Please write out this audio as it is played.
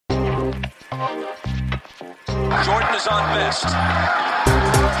Jordan is on Best.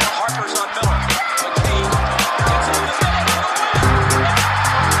 Harper's on Miller. McKee.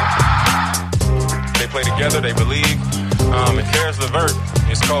 They play together. They believe. And here's LeVert.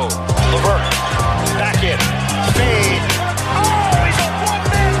 It's cold. LeVert. Back in. Fade. Oh, he's a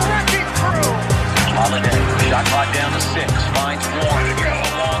one-man wrecking crew. Holiday. Shot clock down to 6. Finds Warren. A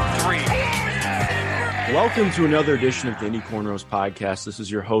long 3. Welcome to another edition of the Indy Cornrows podcast. This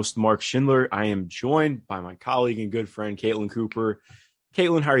is your host, Mark Schindler. I am joined by my colleague and good friend, Caitlin Cooper.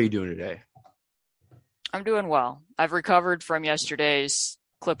 Caitlin, how are you doing today? I'm doing well. I've recovered from yesterday's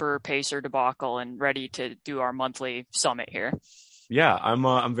Clipper Pacer debacle and ready to do our monthly summit here. Yeah,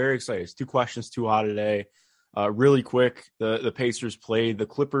 I'm very excited. It's 2 questions, 2 hot today. Really quick, the Pacers played the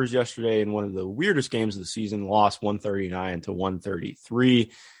Clippers yesterday in one of the weirdest games of the season, lost 139 to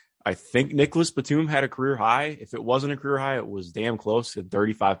 133. I think Nicholas Batum had a career high. If it wasn't a career high, it was damn close to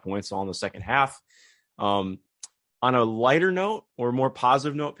 35 points all in the second half. On a lighter note or more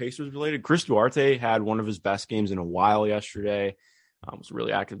positive note, Pacers related, Chris Duarte had one of his best games in a while yesterday. Was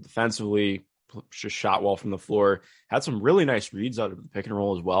really active defensively, just shot well from the floor, had some really nice reads out of the pick and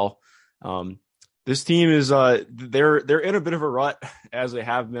roll as well. This team is they're in a bit of a rut, as they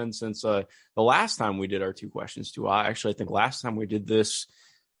have been since the last time we did our 2 questions too. Actually, I think last time we did this,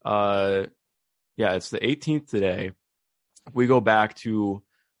 it's the 18th today. We go back to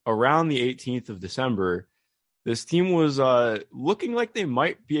around the 18th of December. This team was looking like they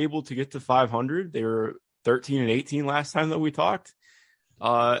might be able to get to 500. They were 13-18 last time that we talked.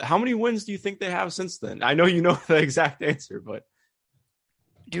 How many wins do you think they have since then? I know you know the exact answer, but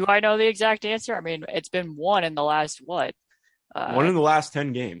do I know the exact answer? I mean, it's been one in the last what? 1 in the last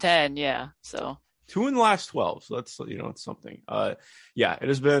 10 games. 10, yeah. So 2 in the last 12. So that's, it's something. It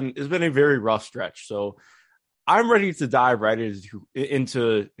has been a very rough stretch. So I'm ready to dive right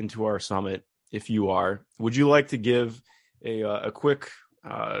into our summit. If you are, would you like to give a quick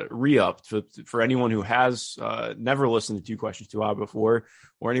re-up for anyone who has never listened to 2 questions too hot before,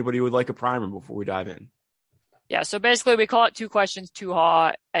 or anybody who would like a primer before we dive in? Yeah, so basically we call it 2 questions too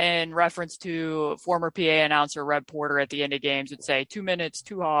hot in reference to former PA announcer Reb Porter at the end of games would say 2 minutes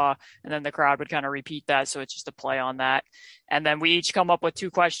too hot, and then the crowd would kind of repeat that, so it's just a play on that. And then we each come up with 2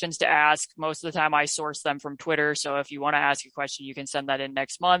 questions to ask. Most of the time I source them from Twitter, so if you want to ask a question, you can send that in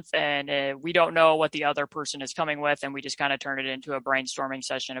next month, and we don't know what the other person is coming with, and we just kind of turn it into a brainstorming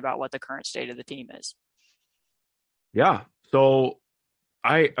session about what the current state of the team is. Yeah, so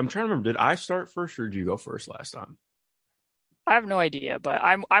I'm trying to remember, did I start first or did you go first last time? I have no idea, but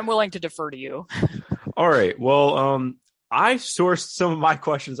I'm willing to defer to you. All right. Well, I sourced some of my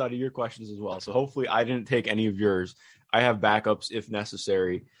questions out of your questions as well. So hopefully I didn't take any of yours. I have backups if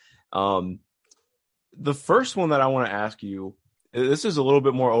necessary. The first one that I want to ask you, this is a little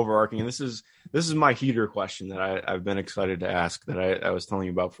bit more overarching, and this is my heater question that I've been excited to ask that I was telling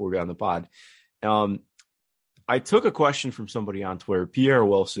you about before we got on the pod. I took a question from somebody on Twitter, Pierre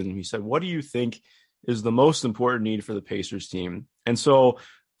Wilson. He said, what do you think is the most important need for the Pacers team? And so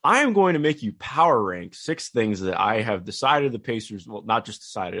I am going to make you power rank 6 things that I have decided the Pacers, well, not just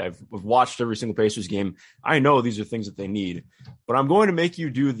decided, I've watched every single Pacers game. I know these are things that they need, but I'm going to make you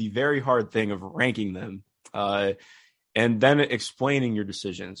do the very hard thing of ranking them and then explaining your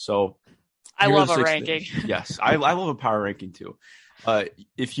decision. So I love a ranking. Yes, I love a power ranking too. I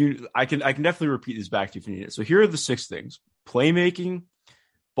can definitely repeat this back to you if you need it. So here are the 6 things: playmaking,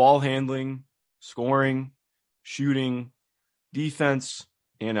 ball handling, scoring, shooting, defense,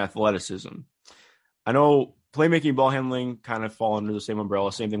 and athleticism. I know playmaking and ball handling kind of fall under the same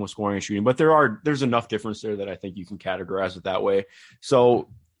umbrella, same thing with scoring and shooting, but there's enough difference there that I think you can categorize it that way. So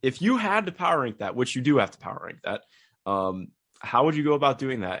if you had to power rank that, which you do have to power rank that, how would you go about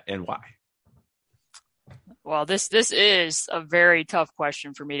doing that and why? Well, this is a very tough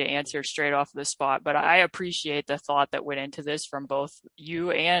question for me to answer straight off the spot, but I appreciate the thought that went into this from both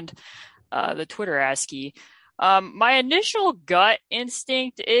you and the Twitter ASCII. My initial gut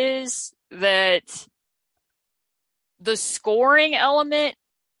instinct is that the scoring element,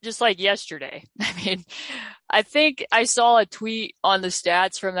 just like yesterday, I think I saw a tweet on the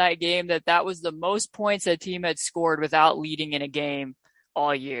stats from that game that was the most points a team had scored without leading in a game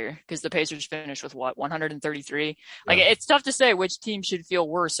all year, because the Pacers finished with 133. Like, it's tough to say which team should feel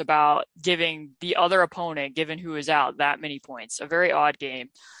worse about giving the other opponent, given who is out, that many points. A very odd game.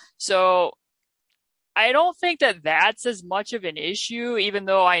 So I don't think that that's as much of an issue, even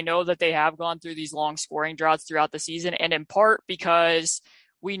though I know that they have gone through these long scoring droughts throughout the season, and in part because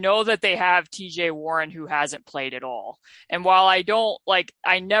we know that they have TJ Warren, who hasn't played at all. And while I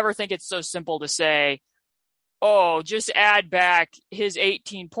never think it's so simple to say, oh, just add back his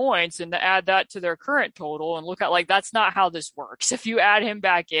 18 points and add that to their current total and look at like, that's not how this works. If you add him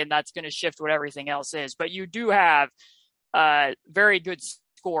back in, that's going to shift what everything else is. But you do have a very good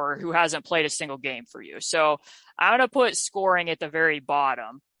scorer who hasn't played a single game for you. So I'm going to put scoring at the very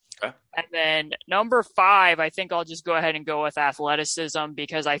bottom. Okay. And then number 5, I think I'll just go ahead and go with athleticism,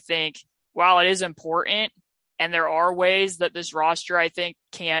 because I think while it is important, and there are ways that this roster, I think,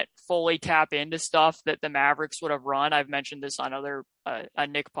 can't fully tap into stuff that the Mavericks would have run. I've mentioned this on other a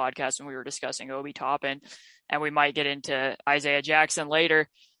Nick podcast when we were discussing Obi Toppin, and we might get into Isaiah Jackson later.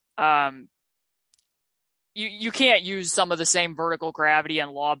 You can't use some of the same vertical gravity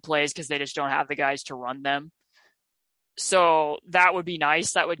and lob plays because they just don't have the guys to run them. So that would be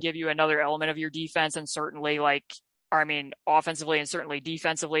nice. That would give you another element of your defense, and certainly offensively and certainly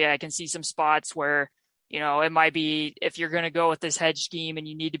defensively, I can see some spots where, it might be, if you're going to go with this hedge scheme and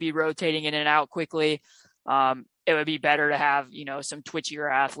you need to be rotating in and out quickly, it would be better to have, some twitchier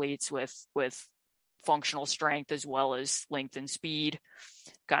athletes with functional strength as well as length and speed,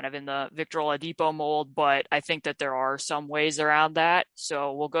 kind of in the Victor Oladipo mold. But I think that there are some ways around that.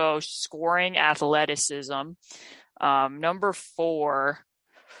 So we'll go scoring, athleticism. Number 4.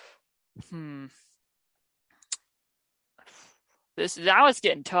 Now it's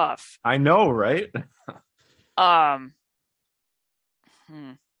getting tough. I know, right? Also,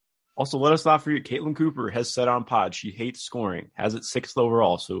 let us not forget, Caitlin Cooper has said on pod she hates scoring, has it 6th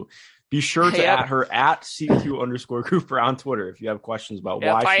overall. So be sure to add her at CQ_Cooper on Twitter if you have questions about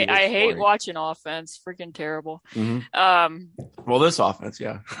why she I hate watching offense. Freaking terrible. Mm-hmm. Well, this offense,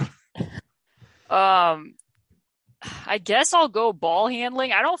 yeah. I guess I'll go ball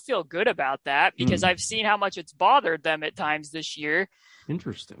handling. I don't feel good about that because I've seen how much it's bothered them at times this year.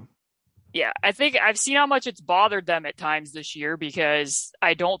 Interesting. Yeah, I think I've seen how much it's bothered them at times this year because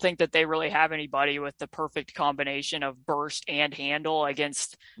I don't think that they really have anybody with the perfect combination of burst and handle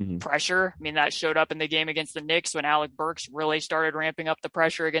against pressure. I mean, that showed up in the game against the Knicks when Alec Burks really started ramping up the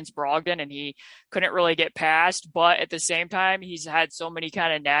pressure against Brogdon, and he couldn't really get past. But at the same time, he's had so many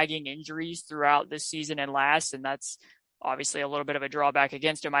kind of nagging injuries throughout this season and last, and that's obviously a little bit of a drawback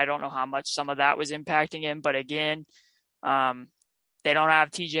against him. I don't know how much some of that was impacting him, but again, they don't have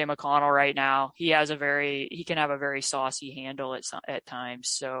TJ McConnell right now. He can have a very saucy handle at times.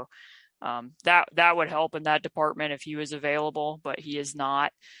 So that would help in that department if he was available, but he is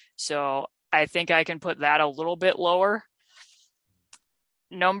not. So I think I can put that a little bit lower.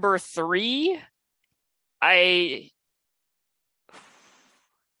 Number 3,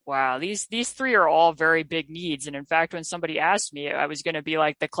 wow, these 3 are all very big needs. And in fact, when somebody asked me, I was going to be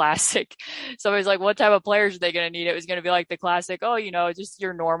like the classic. Somebody's like, what type of players are they going to need? It was going to be like the classic, just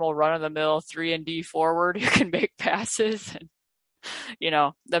your normal run-of-the-mill 3-and-D forward who can make passes. And,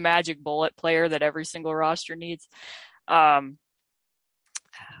 the magic bullet player that every single roster needs. I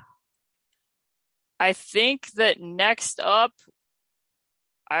think that next up,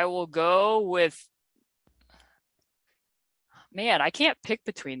 I will go with, man, I can't pick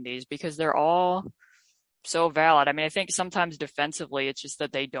between these because they're all so valid. I mean, I think sometimes defensively, it's just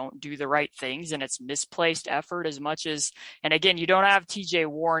that they don't do the right things and it's misplaced effort as much as, and again, you don't have TJ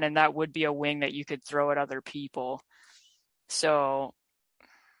Warren, and that would be a wing that you could throw at other people. So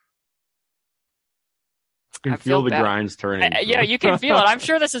you can feel the grinds turning. Yeah, you can feel it. I'm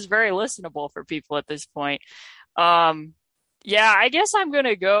sure this is very listenable for people at this point. Yeah, I guess I'm going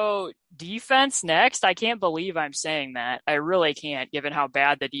to go defense next. I can't believe I'm saying that. I really can't, given how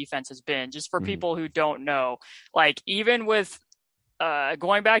bad the defense has been. Just for people who don't know, like even with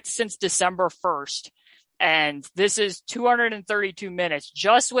going back since December 1st, and this is 232 minutes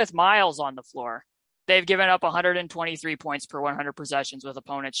just with Miles on the floor. They've given up 123 points per 100 possessions with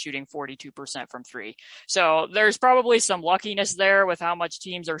opponents shooting 42% from 3. So there's probably some luckiness there with how much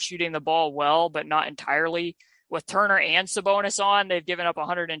teams are shooting the ball well, but not entirely. With Turner and Sabonis on, they've given up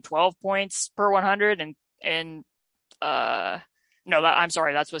 112 points per 100. I'm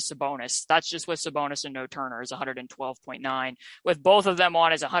sorry, that's with Sabonis. That's just with Sabonis and no Turner is 112.9. With both of them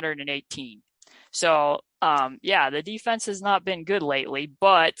on is 118. So, the defense has not been good lately.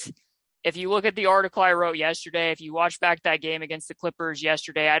 But if you look at the article I wrote yesterday, if you watch back that game against the Clippers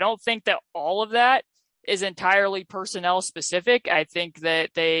yesterday, I don't think that all of that is entirely personnel specific. I think that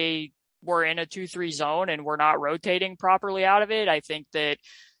they were in a 2-3 zone and were not rotating properly out of it. I think that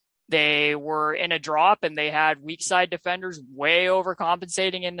they were in a drop and they had weak side defenders way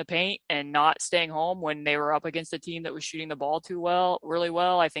overcompensating in the paint and not staying home when they were up against a team that was shooting the ball really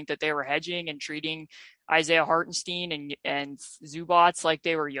well. I think that they were hedging and treating Isaiah Hartenstein and Zubats like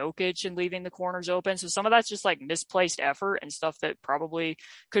they were Jokic and leaving the corners open. So some of that's just like misplaced effort and stuff that probably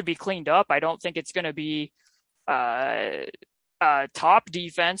could be cleaned up. I don't think it's going to be top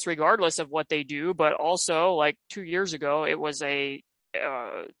defense regardless of what they do, but also like 2 years ago, it was a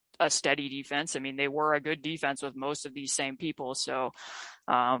steady defense. I mean, they were a good defense with most of these same people. So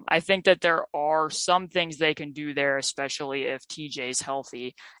I think that there are some things they can do there, especially if TJ's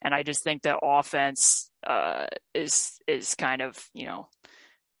healthy. And I just think that offense is kind of,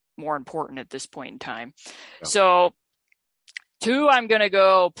 more important at this point in time. Yeah. So 2, I'm going to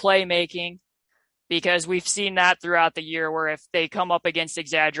go playmaking, because we've seen that throughout the year where if they come up against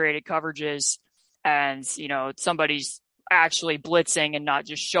exaggerated coverages and, somebody's actually blitzing and not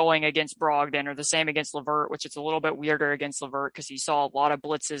just showing against Brogdon, or the same against LeVert, which it's a little bit weirder against LeVert because he saw a lot of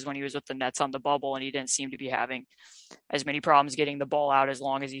blitzes when he was with the Nets on the bubble, and he didn't seem to be having as many problems getting the ball out as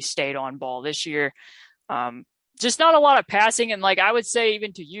long as he stayed on ball this year. Just not a lot of passing. And like I would say,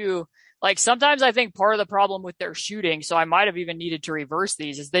 even to you, like sometimes I think part of the problem with their shooting, so I might have even needed to reverse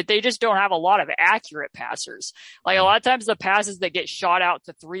these, is that they just don't have a lot of accurate passers. Like a lot of times the passes that get shot out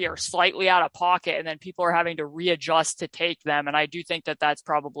to 3 are slightly out of pocket, and then people are having to readjust to take them. And I do think that that's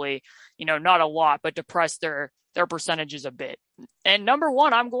probably, not a lot, but depress their percentages a bit. And number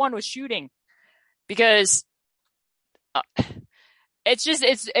 1, I'm going with shooting, because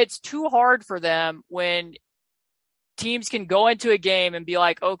it's too hard for them when teams can go into a game and be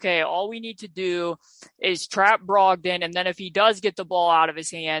like, okay, all we need to do is trap Brogdon, and then if he does get the ball out of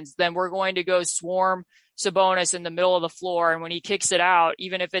his hands, then we're going to go swarm Sabonis in the middle of the floor, and when he kicks it out,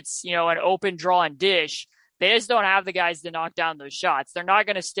 even if it's, an open draw and dish, they just don't have the guys to knock down those shots. They're not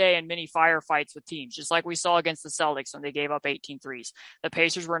going to stay in many firefights with teams, just like we saw against the Celtics when they gave up 18 threes. The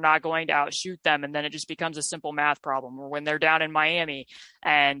Pacers were not going to outshoot them, and then it just becomes a simple math problem. Or when they're down in Miami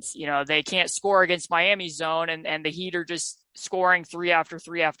and, they can't score against Miami's zone, and the Heat are just scoring 3 after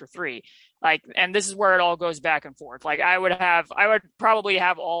 3 after 3. Like, and this is where it all goes back and forth. Like I would probably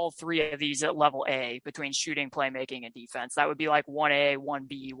have all 3 of these at level A between shooting, playmaking, and defense. That would be like 1A,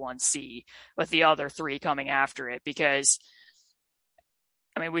 1B, 1C, with the other 3 coming after it. Because,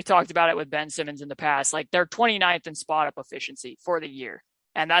 I mean, we talked about it with Ben Simmons in the past. Like they're 29th in spot up efficiency for the year.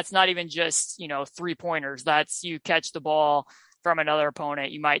 And that's not even just, 3-pointers. That's you catch the ball from another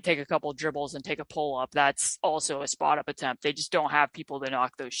opponent. You might take a couple dribbles and take a pull up. That's also a spot up attempt. They just don't have people to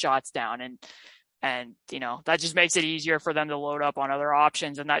knock those shots down. And, that just makes it easier for them to load up on other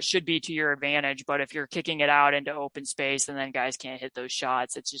options. And that should be to your advantage. But if you're kicking it out into open space and then guys can't hit those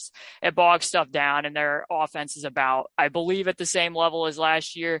shots, it bogs stuff down. And their offense is about, I believe, at the same level as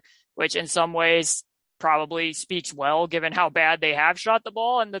last year, which in some ways probably speaks well given how bad they have shot the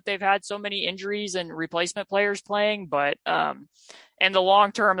ball and that they've had so many injuries and replacement players playing. But in the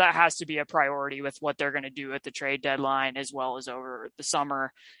long term, that has to be a priority with what they're going to do at the trade deadline, as well as over the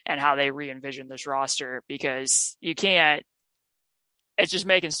summer, and how they re-envision this roster, because it's just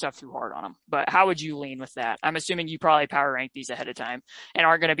making stuff too hard on them. But how would you lean with that? I'm assuming you probably power rank these ahead of time and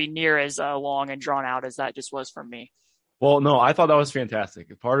aren't going to be near as long and drawn out as that just was from me. Well, no, I thought that was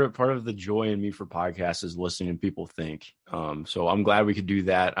fantastic. Part of the joy in me for podcasts is listening to people think. So I'm glad we could do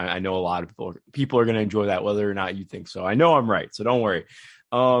that. I know a lot of people are going to enjoy that, whether or not you think so. I know I'm right, so don't worry.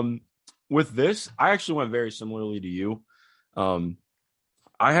 With this, I actually went very similarly to you.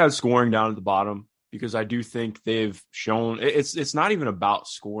 I had scoring down at the bottom because I do think they've shown it's not even about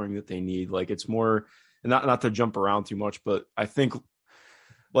scoring that they need. Like it's more, not to jump around too much, but I think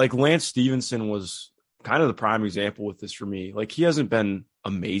like Lance Stevenson was kind of the prime example with this for me. Like he hasn't been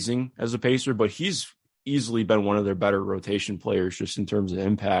amazing as a Pacer, but he's easily been one of their better rotation players just in terms of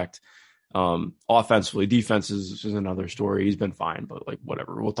impact. Offensively, defense is another story. He's been fine, but like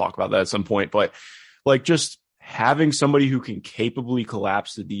whatever, we'll talk about that at some point. But like just having somebody who can capably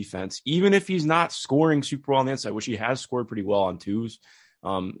collapse the defense, even if he's not scoring super well on the inside, which he has scored pretty well on twos.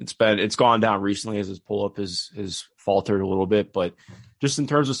 It's gone down recently as his pull up has faltered a little bit, but just in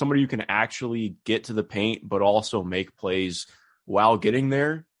terms of somebody who can actually get to the paint, but also make plays while getting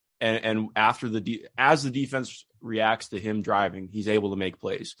there. And after as the defense reacts to him driving, he's able to make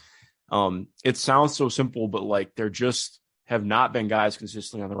plays. It sounds so simple, but like there just have not been guys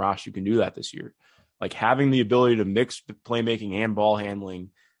consistently on the roster who can do that this year. Like having the ability to mix playmaking and ball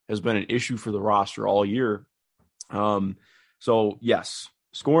handling has been an issue for the roster all year. So yes,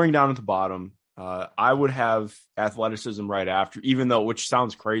 scoring down at the bottom, I would have athleticism right after, even though, which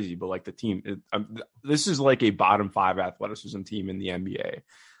sounds crazy, but like the team, this is like a bottom 5 athleticism team in the NBA.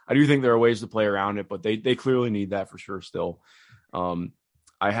 I do think there are ways to play around it, but they clearly need that for sure still.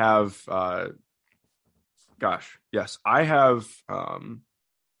 I have, I have,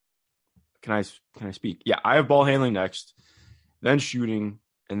 can I speak? Yeah, I have ball handling next, then shooting,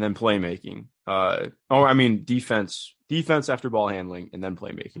 and then playmaking. Defense after ball handling, and then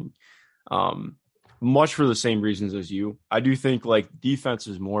playmaking. much for the same reasons as you. I do think like defense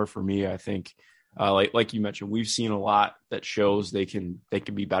is more for me. I think like you mentioned, we've seen a lot that shows they can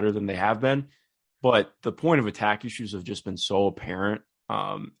be better than they have been, but the point of attack issues have just been so apparent.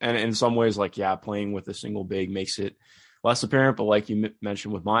 And in some ways, like, yeah, playing with a single big makes it less apparent. But like you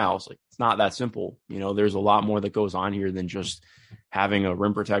mentioned with Miles, like it's not that simple. You know, there's a lot more that goes on here than just having a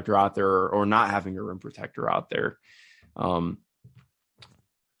rim protector out there or not having a rim protector out there.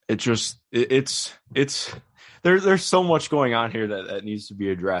 There's so much going on here that needs to be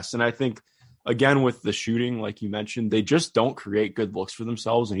addressed. And I think, again, with the shooting, like you mentioned, they just don't create good looks for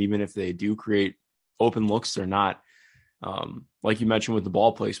themselves. And even if they do create open looks, they're not, like you mentioned with the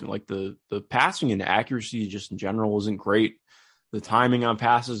ball placement, like the passing and accuracy just in general isn't great. The timing on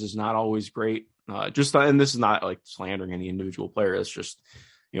passes is not always great. And this is not like slandering any individual player. It's just,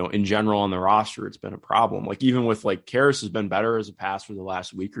 you know, in general on the roster, it's been a problem. Like even with like Karras has been better as a passer the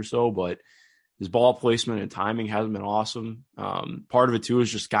last week or so, but his ball placement and timing hasn't been awesome. Part of it too is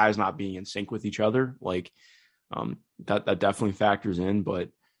just guys not being in sync with each other. Like that definitely factors in, but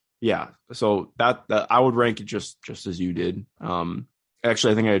yeah. So that I would rank it just as you did.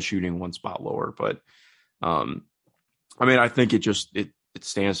 Actually, I think I had shooting one spot lower, but I mean, I think it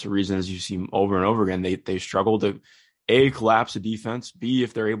stands to reason, as you see over and over again, they struggle to A, collapse a defense. B,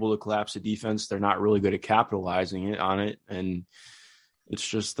 if they're able to collapse a defense, they're not really good at capitalizing on it. And it's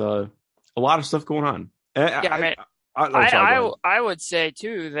just a lot of stuff going on. Yeah, I would say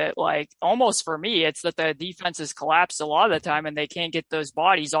too that like almost for me, it's that the defense has collapsed a lot of the time and they can't get those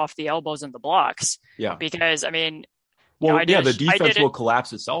bodies off the elbows and the blocks. Yeah. Because I mean, the defense will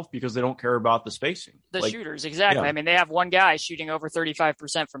collapse itself because they don't care about the spacing. The shooters, exactly. Yeah. I mean, they have one guy shooting over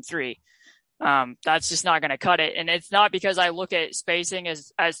 35% from three. That's just not going to cut it. And it's not because I look at spacing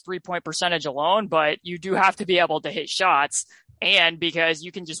as 3-point percentage alone, but you do have to be able to hit shots. And because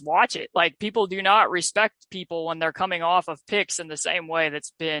you can just watch it. Like people do not respect people when they're coming off of picks in the same way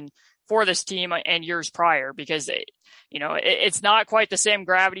that's been for this team and years prior, because it's not quite the same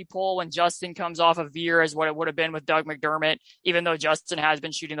gravity pull when Justin comes off of Veer as what it would have been with Doug McDermott, even though Justin has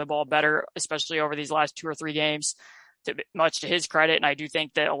been shooting the ball better, especially over these last 2 or 3 games, much to his credit. And I do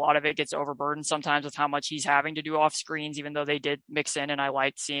think that a lot of it gets overburdened sometimes with how much he's having to do off screens, even though they did mix in. And I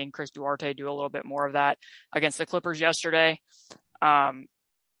liked seeing Chris Duarte do a little bit more of that against the Clippers yesterday.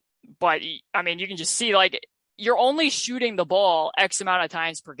 But I mean, you can just see like you're only shooting the ball X amount of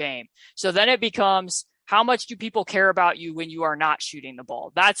times per game. So then it becomes, how much do people care about you when you are not shooting the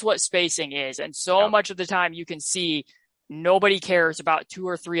ball? That's what spacing is. And so much of the time you can see nobody cares about 2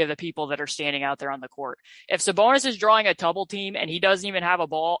 or 3 of the people that are standing out there on the court. If Sabonis is drawing a double team and he doesn't even have the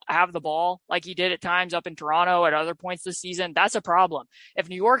ball like he did at times up in Toronto at other points this season, that's a problem. If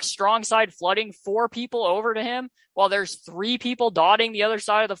New York's strong side flooding 4 people over to him while there's 3 people dotting the other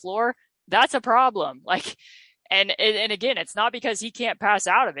side of the floor, that's a problem. Like, and again, it's not because he can't pass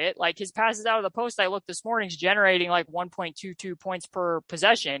out of it. Like his passes out of the post, I looked this morning, is generating like 1.22 points per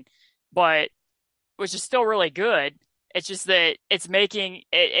possession, but which is still really good. It's just that it's making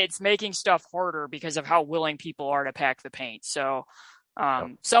stuff harder because of how willing people are to pack the paint. So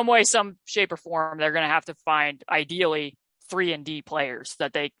some way, some shape or form, they're going to have to find ideally 3-and-D players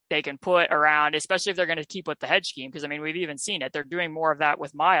that they can put around, especially if they're going to keep with the hedge scheme. Because I mean, we've even seen it. They're doing more of that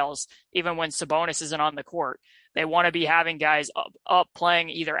with Miles, even when Sabonis isn't on the court. They want to be having guys up playing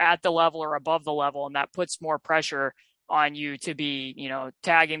either at the level or above the level. And that puts more pressure on you to be,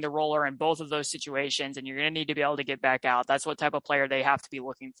 tagging the roller in both of those situations, and you're going to need to be able to get back out. That's what type of player they have to be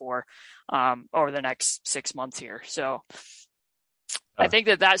looking for over the next 6 months here. So I think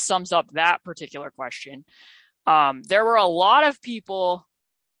that sums up that particular question. There were a lot of people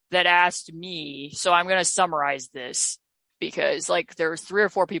that asked me, so I'm going to summarize this because like there's 3 or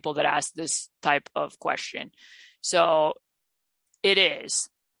 4 people that asked this type of question. So it is,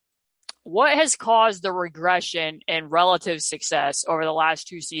 what has caused the regression in relative success over the last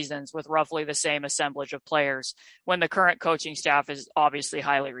 2 seasons with roughly the same assemblage of players when the current coaching staff is obviously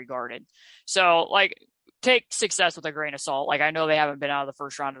highly regarded? So like take success with a grain of salt. Like I know they haven't been out of the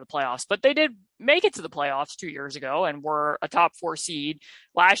first round of the playoffs, but they did make it to the playoffs 2 years ago and were a top 4 seed.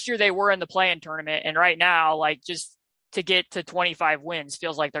 Last year they were in the play-in tournament, and right now, like just to get to 25 wins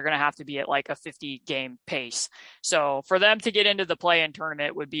feels like they're going to have to be at like a 50-game pace. So for them to get into the play-in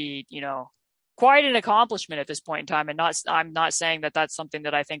tournament would be, quite an accomplishment at this point in time. And I'm not saying that that's something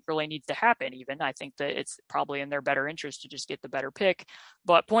that I think really needs to happen even. I think that it's probably in their better interest to just get the better pick.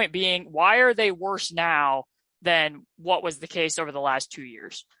 But point being, why are they worse now than what was the case over the last 2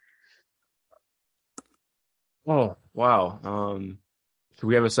 years? Oh, wow. Do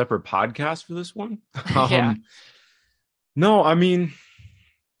we have a separate podcast for this one? Yeah. No, I mean,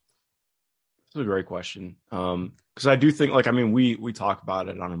 That's a great question. Because I do think, like, I mean, we talk about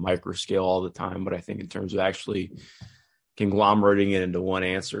it on a micro scale all the time, but I think in terms of actually conglomerating it into one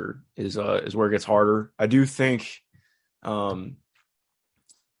answer is where it gets harder. I do think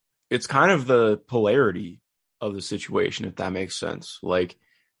it's kind of the polarity of the situation, if that makes sense. Like,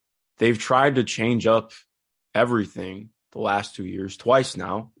 they've tried to change up everything the last 2 years, twice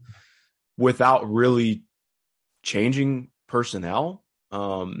now, without really changing personnel.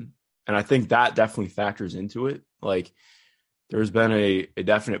 And I think that definitely factors into it. Like, there's been a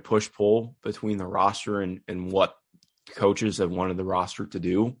definite push-pull between the roster and what coaches have wanted the roster to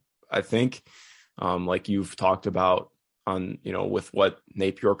do, I think. Like you've talked about on, with what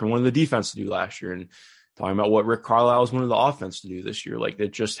Nate Bjorkgren wanted the defense to do last year and talking about what Rick Carlisle wanted the offense to do this year. Like,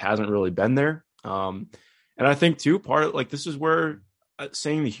 it just hasn't really been there. And I think, too, part of, like, this is where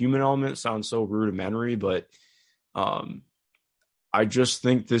saying the human element sounds so rudimentary, but I just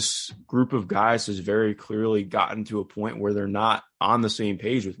think this group of guys has very clearly gotten to a point where they're not on the same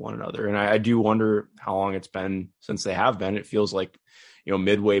page with one another. And I do wonder how long it's been since they have been. It feels like,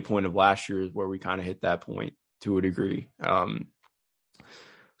 midway point of last year is where we kind of hit that point to a degree.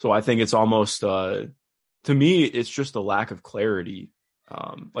 So I think it's almost, to me, it's just a lack of clarity.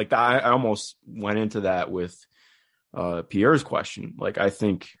 Like, I almost went into that with Pierre's question. Like, I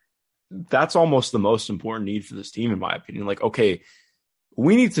think that's almost the most important need for this team, in my opinion. Like, okay,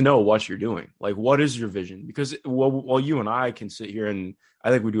 we need to know what you're doing. Like, what is your vision? Because while you and I can sit here and I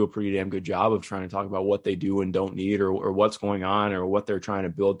think we do a pretty damn good job of trying to talk about what they do and don't need or what's going on or what they're trying to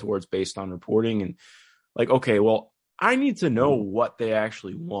build towards based on reporting. And like, okay, well, I need to know what they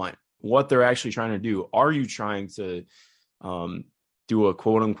actually want, what they're actually trying to do. Are you trying to do a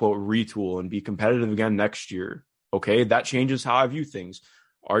quote unquote retool and be competitive again next year? Okay, that changes how I view things.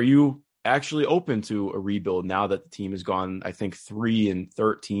 Are you actually open to a rebuild now that the team has gone, I think,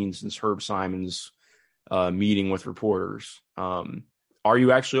 3-13 since Herb Simon's meeting with reporters? Are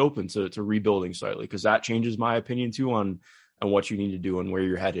you actually open to rebuilding slightly? Because that changes my opinion too on what you need to do and where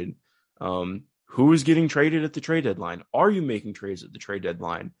you're headed. Who is getting traded at the trade deadline? Are you making trades at the trade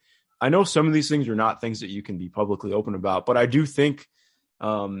deadline? I know some of these things are not things that you can be publicly open about, but I do think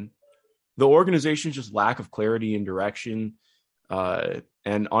the organization's just lack of clarity and direction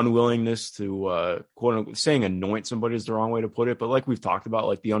and unwillingness to quote unquote, saying anoint somebody is the wrong way to put it, but like we've talked about,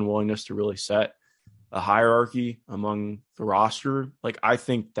 like the unwillingness to really set a hierarchy among the roster. Like, I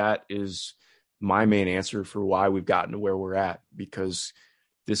think that is my main answer for why we've gotten to where we're at, because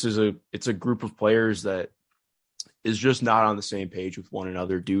it's a group of players that is just not on the same page with one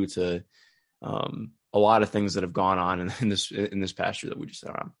another due to a lot of things that have gone on in this past year that we just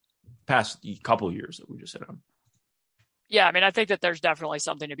hit on, past couple of years that we just hit on. Yeah, I mean, I think that there's definitely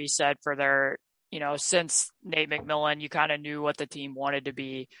something to be said for their, since Nate McMillan, you kind of knew what the team wanted to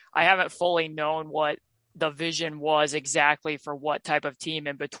be. I haven't fully known what the vision was exactly for what type of team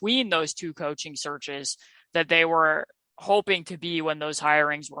in between those two coaching searches that they were hoping to be when those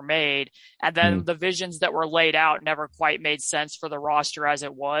hirings were made. And then the visions that were laid out never quite made sense for the roster as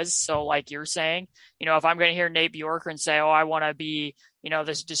it was. So like you're saying, if I'm going to hear Nate Bjorkgren say, oh, I want to be,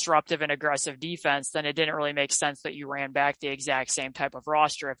 this disruptive and aggressive defense, then it didn't really make sense that you ran back the exact same type of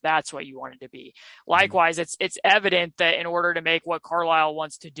roster if that's what you wanted to be. Likewise, it's evident that in order to make what Carlisle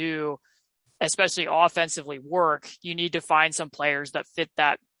wants to do, especially offensively, work, you need to find some players that fit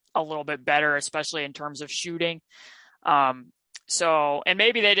that a little bit better, especially in terms of shooting. And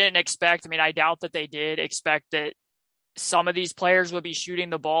maybe they didn't expect, I doubt that they did expect that some of these players would be shooting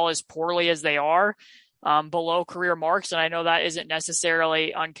the ball as poorly as they are, below career marks. And I know that isn't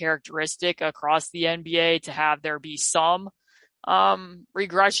necessarily uncharacteristic across the NBA to have there be some,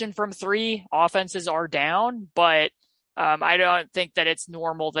 regression from three. Offenses are down, but, I don't think that it's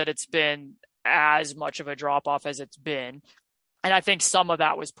normal that it's been as much of a drop off as it's been. And I think some of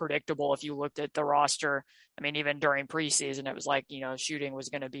that was predictable if you looked at the roster. Even during preseason, it was like, shooting was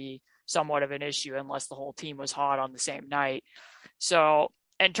going to be somewhat of an issue unless the whole team was hot on the same night. So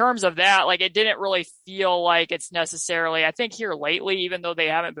in terms of that, like, it didn't really feel like it's necessarily, I think here lately, even though they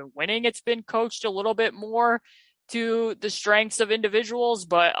haven't been winning, it's been coached a little bit more to the strengths of individuals.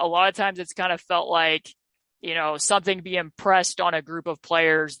 But a lot of times it's kind of felt like, something being pressed on a group of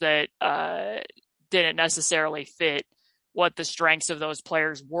players that didn't necessarily fit what the strengths of those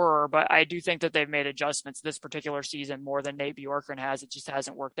players were. But I do think that they've made adjustments this particular season more than Nate Bjorkgren has. It just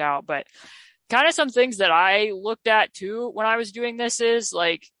hasn't worked out. But kind of some things that I looked at too when I was doing this is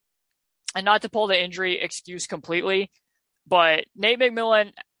like, and not to pull the injury excuse completely, but Nate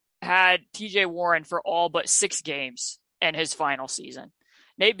McMillan had TJ Warren for all but 6 games in his final season.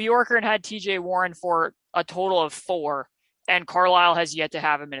 Nate Bjorkgren had TJ Warren for a total of 4 And Carlisle has yet to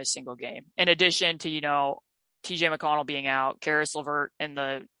have him in a single game. In addition to, TJ McConnell being out, Karis LeVert and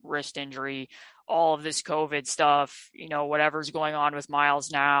the wrist injury, all of this COVID stuff, whatever's going on with Miles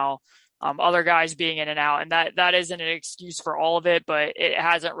now, other guys being in and out. And that isn't an excuse for all of it, but it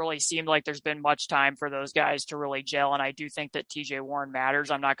hasn't really seemed like there's been much time for those guys to really gel. And I do think that TJ Warren matters.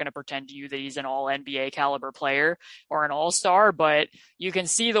 I'm not going to pretend to you that he's an all NBA caliber player or an all-star, but you can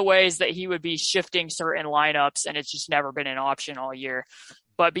see the ways that he would be shifting certain lineups, and it's just never been an option all year.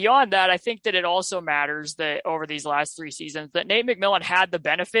 But beyond that, I think that it also matters that over these last 3 seasons that Nate McMillan had the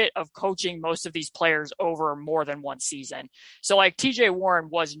benefit of coaching most of these players over more than one season. So like TJ Warren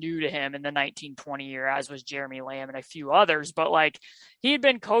was new to him in the 1920 year, as was Jeremy Lamb and a few others. But like he had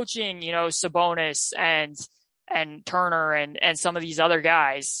been coaching, Sabonis and Turner and some of these other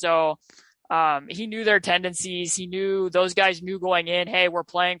guys. So he knew their tendencies. He knew those guys knew going in, hey, we're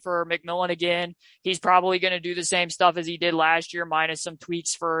playing for McMillan again. He's probably going to do the same stuff as he did last year, minus some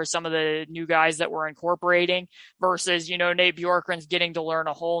tweaks for some of the new guys that we're incorporating versus, Nate Bjorkgren's getting to learn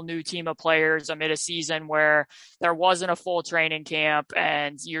a whole new team of players amid a season where there wasn't a full training camp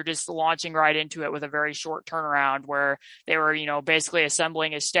and you're just launching right into it with a very short turnaround where they were, basically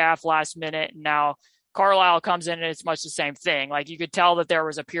assembling his staff last minute. And now Carlisle comes in and it's much the same thing. Like you could tell that there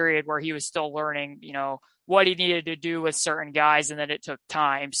was a period where he was still learning, what he needed to do with certain guys, and then it took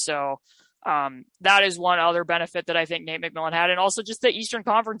time. So that is one other benefit that I think Nate McMillan had. And also just the Eastern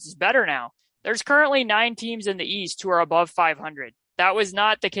Conference is better now. There's currently 9 teams in the East who are above 500. That was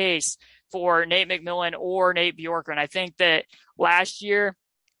not the case for Nate McMillan or Nate Bjorkgren. I think that last year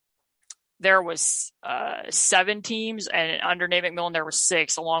there was 7 teams, and under Nate McMillan, there were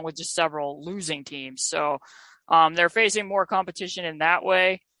 6, along with just several losing teams. So they're facing more competition in that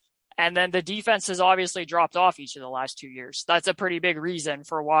way. And then the defense has obviously dropped off each of the last 2 years. That's a pretty big reason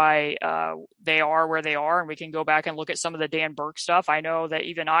for why they are where they are. And we can go back and look at some of the Dan Burke stuff. I know that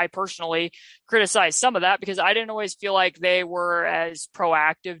even I personally criticized some of that because I didn't always feel like they were as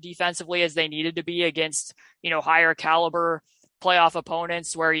proactive defensively as they needed to be against, higher caliber playoff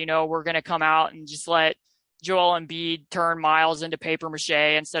opponents where, we're going to come out and just let Joel Embiid turn Miles into paper mache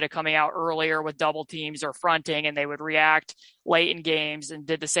instead of coming out earlier with double teams or fronting, and they would react late in games, and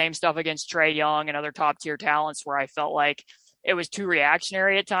did the same stuff against Trae Young and other top tier talents where I felt like it was too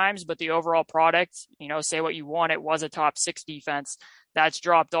reactionary at times, but the overall product, say what you want, it was a top 6 defense. That's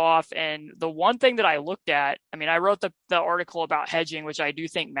dropped off. And the one thing that I looked at, I wrote the article about hedging, which I do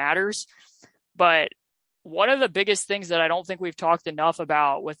think matters, but one of the biggest things that I don't think we've talked enough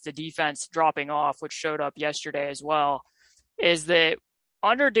about with the defense dropping off, which showed up yesterday as well, is that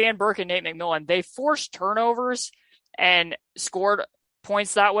under Dan Burke and Nate McMillan, they forced turnovers and scored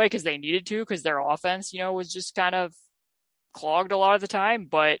points that way because they needed to, because their offense, was just kind of clogged a lot of the time.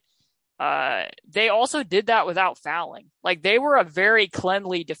 But they also did that without fouling. Like they were a very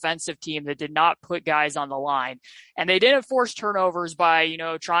cleanly defensive team that did not put guys on the line, and they didn't force turnovers by,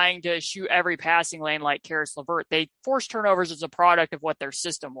 trying to shoot every passing lane like Karis LeVert. They forced turnovers as a product of what their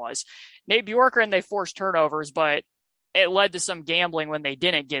system was. Nate Bjorkgren, they forced turnovers, but it led to some gambling when they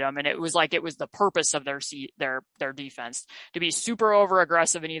didn't get them. And it was the purpose of their defense to be super over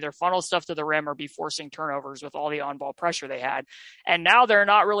aggressive and either funnel stuff to the rim or be forcing turnovers with all the on ball pressure they had. And now they're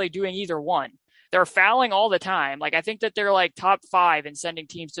not really doing either one. They're fouling all the time. Like I think that they're like top 5 in sending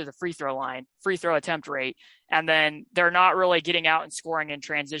teams to the free throw attempt rate. And then they're not really getting out and scoring in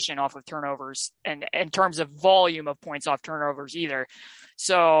transition off of turnovers and in terms of volume of points off turnovers either.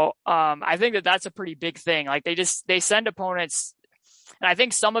 So I think that that's a pretty big thing. Like they send opponents, and I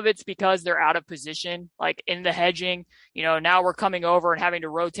think some of it's because they're out of position, like in the hedging, now we're coming over and having to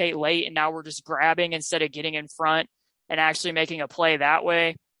rotate late, and now we're just grabbing instead of getting in front and actually making a play that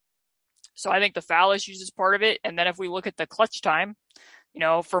way. So I think the foul issues is part of it. And then if we look at the clutch time,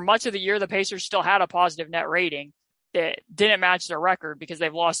 for much of the year, the Pacers still had a positive net rating that didn't match their record because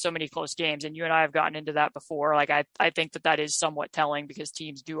they've lost so many close games. And you and I have gotten into that before. Like I think that is somewhat telling because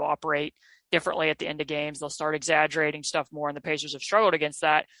teams do operate differently at the end of games. They'll start exaggerating stuff more, and the Pacers have struggled against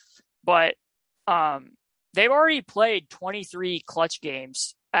that. But they've already played 23 clutch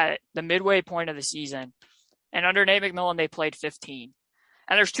games at the midway point of the season. And under Nate McMillan, they played 15.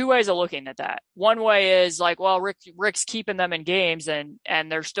 And there's 2 ways of looking at that. One way is like, well, Rick's keeping them in games and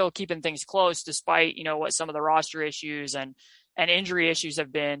they're still keeping things close despite, what some of the roster issues and injury issues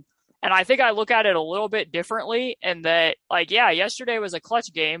have been. And I think I look at it a little bit differently in that, like, yeah, yesterday was a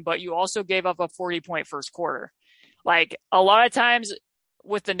clutch game, but you also gave up a 40-point first quarter. Like a lot of times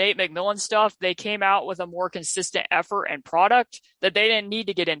with the Nate McMillan stuff, they came out with a more consistent effort and product that they didn't need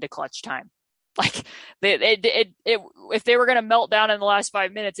to get into clutch time. Like if they were going to melt down in the last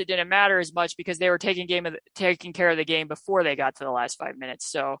 5 minutes, it didn't matter as much because they were taking care of the game before they got to the last 5 minutes.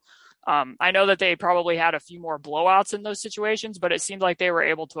 So I know that they probably had a few more blowouts in those situations, but it seemed like they were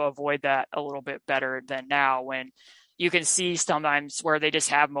able to avoid that a little bit better than now, when you can see sometimes where they just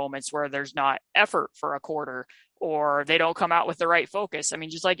have moments where there's not effort for a quarter, or they don't come out with the right focus. I mean,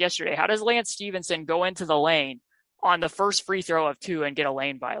 just like yesterday, how does Lance Stevenson go into the lane on the first free throw of 2 and get a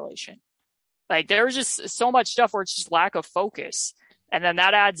lane violation? Like, there was just so much stuff where it's just lack of focus. And then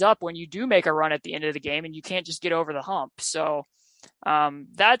that adds up when you do make a run at the end of the game and you can't just get over the hump. So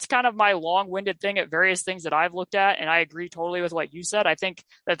that's kind of my long-winded thing at various things that I've looked at. And I agree totally with what you said. I think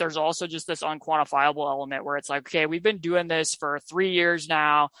that there's also just this unquantifiable element where it's like, okay, we've been doing this for 3 years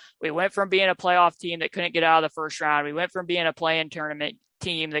now. We went from being a playoff team that couldn't get out of the first round. We went from being a play-in tournament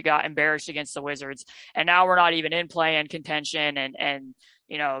team that got embarrassed against the Wizards. And now we're not even in play-in contention, and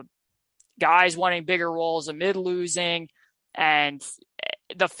guys wanting bigger roles amid losing, and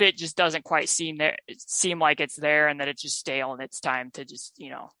the fit just doesn't quite seem like it's there, and that it's just stale and it's time to just,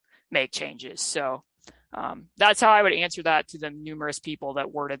 make changes. So that's how I would answer that to the numerous people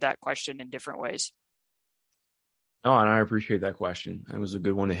that worded that question in different ways. Oh, and I appreciate that question. It was a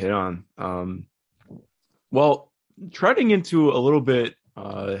good one to hit on. Well, treading into a little bit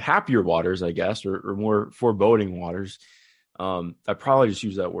happier waters, I guess, or more foreboding waters. I probably just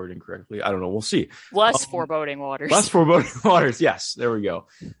used that word incorrectly. I don't know. We'll see. Less foreboding waters. Less foreboding waters. Yes, there we go.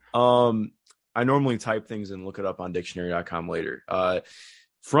 I normally type things and look it up on dictionary.com later.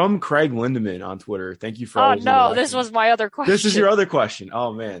 From Craig Lindemann on Twitter. Thank you for. Oh no, this was my other question. This is your other question.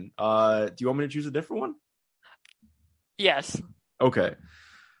 Oh man. Do you want me to choose a different one? Yes. Okay.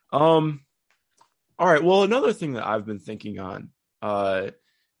 All right. Well, another thing that I've been thinking on,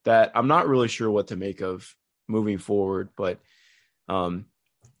 that I'm not really sure what to make of moving forward, but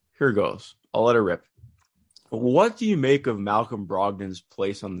here goes. I'll let it rip. What do you make of Malcolm Brogdon's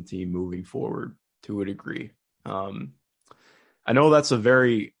place on the team moving forward to a degree? I know that's a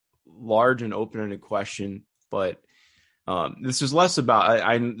very large and open-ended question, but this is less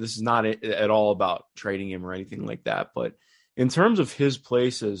about this is not at all about trading him or anything like that. But in terms of his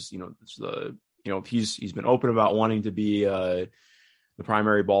place as, he's been open about wanting to be the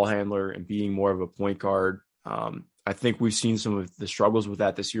primary ball handler and being more of a point guard. I think we've seen some of the struggles with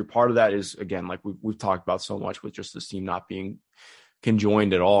that this year. Part of that is, again, like we've talked about so much with just this team not being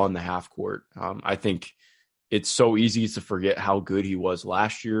conjoined at all in the half court. I think it's so easy to forget how good he was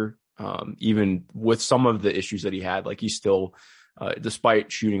last year, even with some of the issues that he had. Like, he still,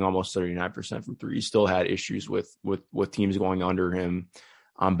 despite shooting almost 39% from three, he still had issues with teams going under him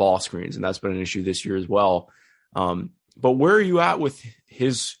on ball screens, and that's been an issue this year as well. But where are you at with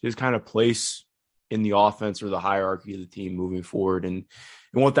his kind of place in the offense or the hierarchy of the team moving forward, and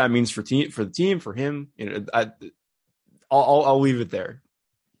what that means for the team, for him? I'll leave it there.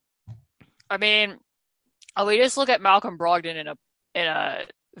 I mean, we just look at Malcolm Brogdon in a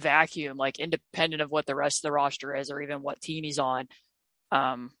vacuum, like independent of what the rest of the roster is or even what team he's on.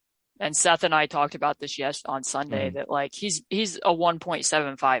 And Seth and I talked about this on Sunday, that like he's a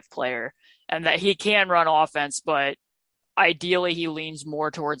 1.75 player, and that he can run offense, but ideally he leans more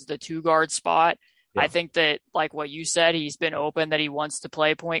towards the 2-guard spot. Yeah. I think that, like what you said, he's been open that he wants to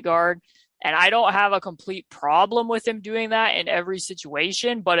play point guard. And I don't have a complete problem with him doing that in every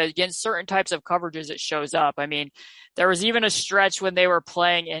situation, but against certain types of coverages, it shows up. I mean, there was even a stretch when they were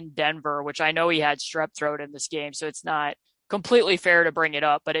playing in Denver, which I know he had strep throat in this game, so it's not completely fair to bring it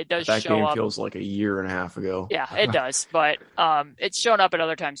up, but it does show up. That game feels like a year and a half ago. Yeah, it does. But it's shown up at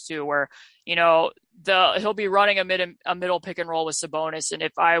other times too, where, he'll be running a middle pick and roll with Sabonis. And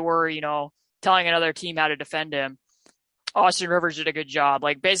if I were, telling another team how to defend him, Austin Rivers did a good job.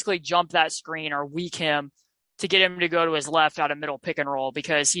 Like, basically jump that screen or weak him to get him to go to his left out of middle pick and roll,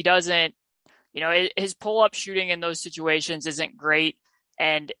 because he doesn't, his pull-up shooting in those situations isn't great.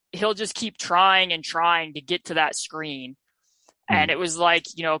 And he'll just keep trying and trying to get to that screen. And it was like,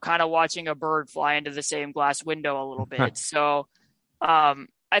 kind of watching a bird fly into the same glass window a little bit. So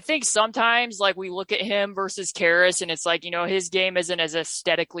I think sometimes, like, we look at him versus Caris, and it's like, his game isn't as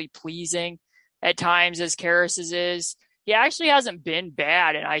aesthetically pleasing at times as Caris's is. He actually hasn't been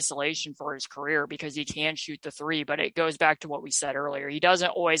bad in isolation for his career because he can shoot the three, but it goes back to what we said earlier. He doesn't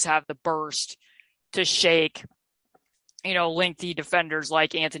always have the burst to shake, lengthy defenders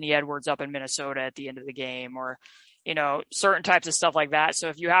like Anthony Edwards up in Minnesota at the end of the game, or, certain types of stuff like that. So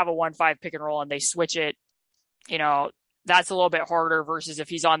if you have a 1-5 pick and roll and they switch it, that's a little bit harder versus if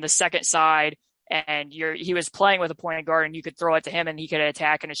he's on the second side and he was playing with a point guard and you could throw it to him and he could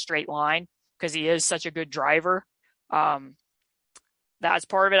attack in a straight line because he is such a good driver. that's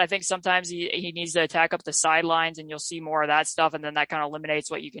part of it. I think sometimes he needs to attack up the sidelines, and you'll see more of that stuff. And then that kind of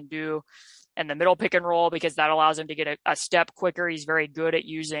eliminates what you can do in the middle pick and roll, because that allows him to get a step quicker. He's very good at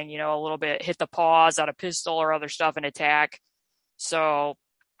using, a little bit, hit the pause out of pistol or other stuff in attack. So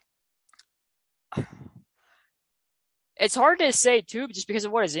it's hard to say too, just because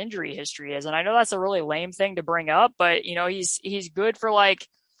of what his injury history is. And I know that's a really lame thing to bring up, but he's good for like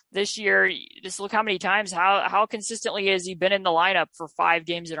this year. Just look how many times, how consistently has he been in the lineup for 5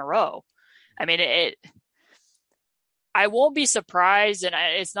 games in a row? I mean, I won't be surprised, and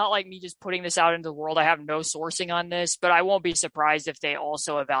it's not like me just putting this out into the world. I have no sourcing on this, but I won't be surprised if they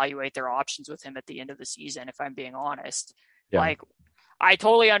also evaluate their options with him at the end of the season, if I'm being honest. Yeah. Like, I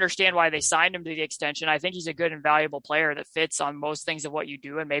totally understand why they signed him to the extension. I think he's a good and valuable player that fits on most things of what you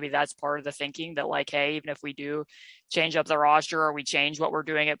do, and maybe that's part of the thinking that, like, hey, even if we do change up the roster or we change what we're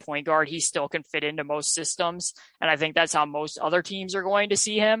doing at point guard, he still can fit into most systems, and I think that's how most other teams are going to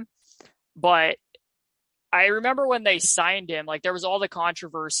see him. But I remember when they signed him, like, there was all the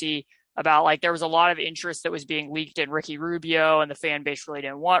controversy about, like, there was a lot of interest that was being leaked in Ricky Rubio, and the fan base really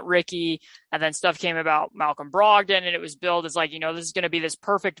didn't want Ricky. And then stuff came about Malcolm Brogdon, and it was billed as like, this is going to be this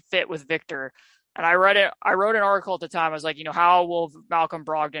perfect fit with Victor. And I wrote an article at the time. I was like, how will Malcolm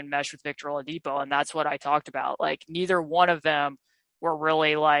Brogdon mesh with Victor Oladipo? And that's what I talked about. Like, neither one of them were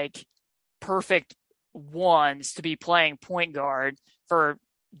really like perfect ones to be playing point guard for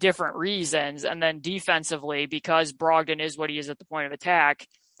different reasons. And then defensively, because Brogdon is what he is at the point of attack,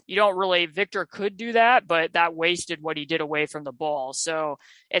 Victor could do that, but that wasted what he did away from the ball. So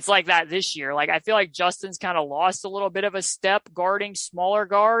it's like that this year. Like, I feel like Justin's kind of lost a little bit of a step guarding smaller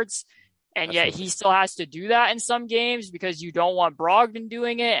guards, and yet he still has to do that in some games because you don't want Brogdon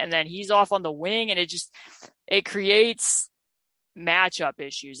doing it, and then he's off on the wing, and it creates matchup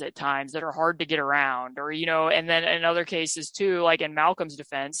issues at times that are hard to get around. Or, and then in other cases too, like in Malcolm's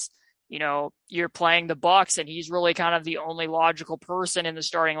defense, you're playing the Bucks, and he's really kind of the only logical person in the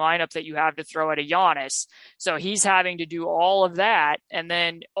starting lineup that you have to throw at a Giannis. So he's having to do all of that and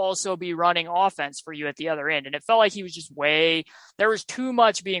then also be running offense for you at the other end. And it felt like he was just there was too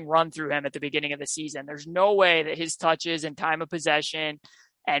much being run through him at the beginning of the season. There's no way that his touches and time of possession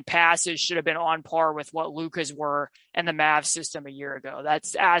and passes should have been on par with what Luka's were in the Mavs system a year ago.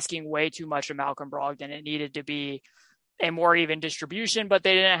 That's asking way too much of Malcolm Brogdon. It needed to be a more even distribution, but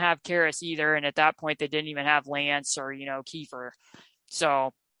they didn't have Karras either. And at that point, they didn't even have Lance or, Kiefer.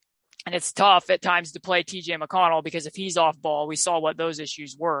 So, and it's tough at times to play TJ McConnell, because if he's off ball, we saw what those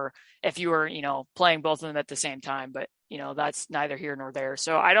issues were if you were, playing both of them at the same time. But, that's neither here nor there.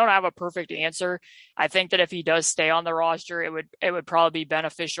 So I don't have a perfect answer. I think that if he does stay on the roster, it would probably be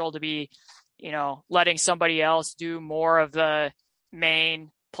beneficial to be, letting somebody else do more of the main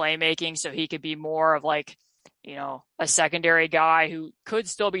playmaking, so he could be more of like, a secondary guy who could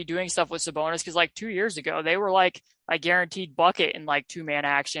still be doing stuff with Sabonis. Because like 2 years ago, they were like a guaranteed bucket in like 2-man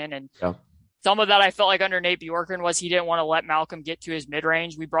action. And some of that I felt like under Nate Bjorkgren was he didn't want to let Malcolm get to his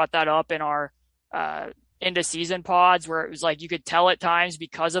mid-range. We brought that up in our into season pods, where it was like you could tell at times,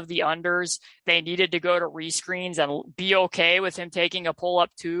 because of the unders, they needed to go to rescreens and be okay with him taking a pull-up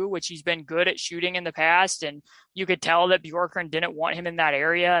two, which he's been good at shooting in the past. And you could tell that Bjorkgren didn't want him in that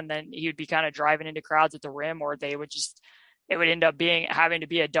area, and then he would be kind of driving into crowds at the rim, or it would end up having to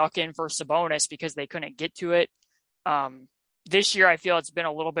be a duck in for Sabonis because they couldn't get to it. This year, I feel it's been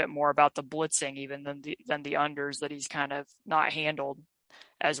a little bit more about the blitzing even than the unders that he's kind of not handled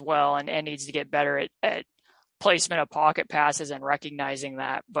as well, and needs to get better at placement of pocket passes and recognizing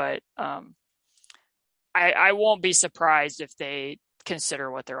that. But I won't be surprised if they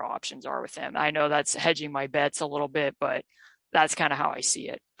consider what their options are with him. I know that's hedging my bets a little bit, but that's kind of how I see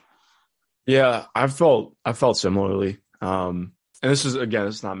it. Yeah, I felt similarly. And this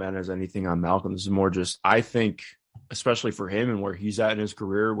is not meant as anything on Malcolm. This is more just, I think, especially for him and where he's at in his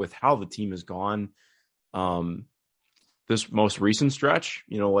career with how the team has gone, this most recent stretch,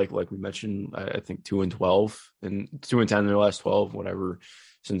 like we mentioned, I think 2-12 and 2-10 in their last 12, whatever,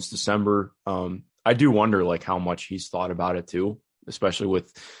 since December. I do wonder like how much he's thought about it too, especially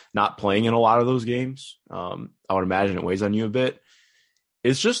with not playing in a lot of those games. I would imagine it weighs on you a bit.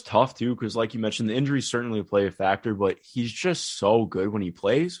 It's just tough too, because like you mentioned, the injuries certainly play a factor, but he's just so good when he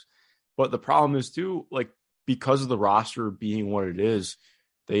plays. But the problem is too, like, because of the roster being what it is,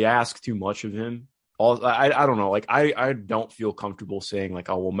 they ask too much of him. I don't know. Like, I don't feel comfortable saying like,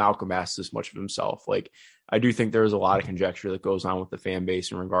 oh, well, Malcolm asks this much of himself. Like, I do think there's a lot of conjecture that goes on with the fan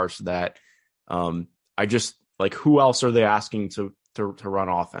base in regards to that. I just like, who else are they asking to run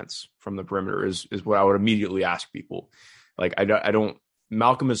offense from the perimeter is what I would immediately ask people. Like, I don't,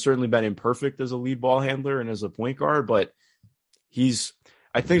 Malcolm has certainly been imperfect as a lead ball handler and as a point guard, but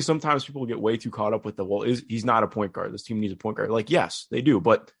I think sometimes people get way too caught up with he's not a point guard. This team needs a point guard. Like, yes, they do,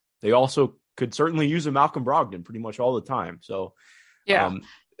 but they also could certainly use a Malcolm Brogdon pretty much all the time. So, yeah,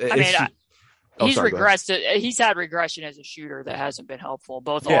 he's regressed. He's had regression as a shooter that hasn't been helpful,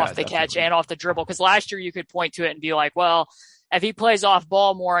 both off the catch and off the dribble. Because last year you could point to it and be like, well, if he plays off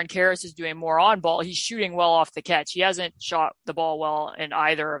ball more and Caris is doing more on ball, he's shooting well off the catch. He hasn't shot the ball well in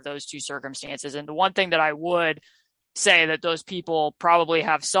either of those two circumstances. And the one thing that I would say that those people probably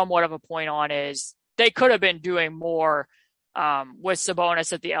have somewhat of a point on is they could have been doing more with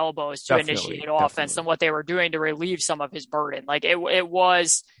Sabonis at the elbows to initiate offense than what they were doing to relieve some of his burden. Like it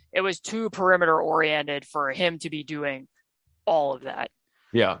was too perimeter oriented for him to be doing all of that.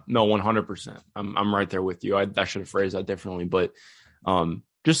 Yeah, no, 100%. I'm right there with you. I should have phrased that differently, but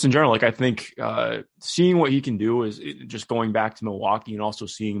just in general, like I think seeing what he can do is just going back to Milwaukee and also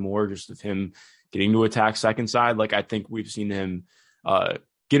seeing more just of him getting to attack second side. Like I think we've seen him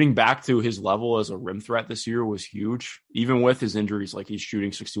getting back to his level as a rim threat this year was huge. Even with his injuries, like he's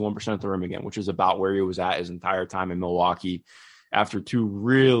shooting 61% at the rim again, which is about where he was at his entire time in Milwaukee after two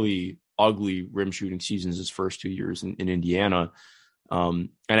really ugly rim shooting seasons his first 2 years in Indiana. And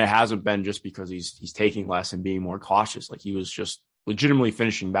it hasn't been just because he's taking less and being more cautious. Like he was just legitimately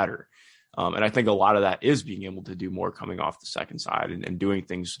finishing better. And I think a lot of that is being able to do more coming off the second side and doing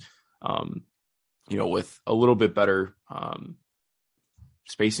things, with a little bit better,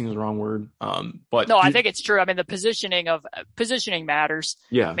 spacing is the wrong word. But no, I think it's true. I mean, the positioning matters.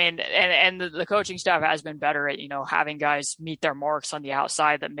 Yeah. I mean, and the coaching staff has been better at, having guys meet their marks on the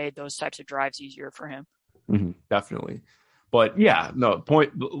outside that made those types of drives easier for him. Mm-hmm, definitely. But yeah, no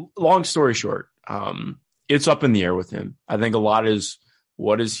point. Long story short, it's up in the air with him. I think a lot is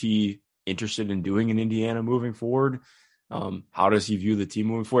what is he interested in doing in Indiana moving forward? How does he view the team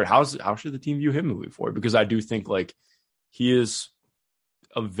moving forward? How should the team view him moving forward? Because I do think like he is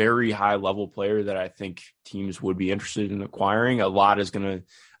a very high level player that I think teams would be interested in acquiring. A lot is going to,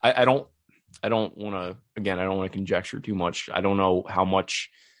 I don't want to conjecture too much. I don't know how much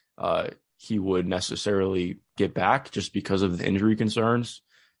he would necessarily get back just because of the injury concerns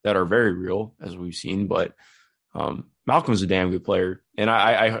that are very real as we've seen. But Malcolm's a damn good player. And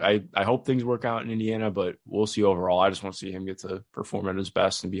I hope things work out in Indiana, but we'll see overall. I just want to see him get to perform at his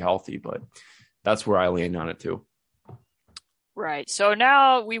best and be healthy, but that's where I land on it too. Right. So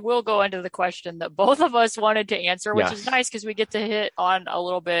now we will go into the question that both of us wanted to answer, which is nice because we get to hit on a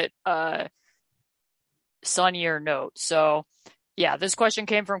little bit sunnier note. So yeah, this question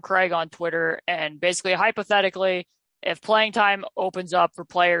came from Craig on Twitter, and basically hypothetically, if playing time opens up for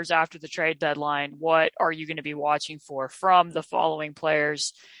players after the trade deadline, what are you going to be watching for from the following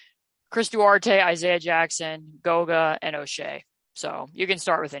players? Chris Duarte, Isaiah Jackson, Goga, and O'Shea. So you can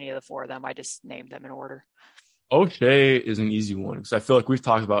start with any of the four of them. I just named them in order. O'Shea is an easy one because I feel like we've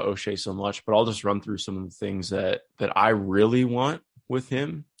talked about O'Shea so much, but I'll just run through some of the things that I really want with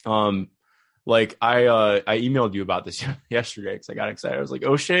him. Like I emailed you about this yesterday because I got excited. I was like,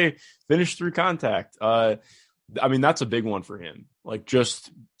 O'Shea finished through contact. I mean, that's a big one for him. Like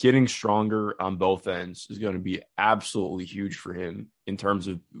just getting stronger on both ends is going to be absolutely huge for him in terms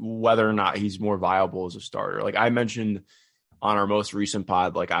of whether or not he's more viable as a starter. Like I mentioned on our most recent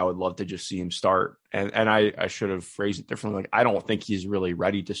pod, like I would love to just see him start. And I should have phrased it differently. Like I don't think he's really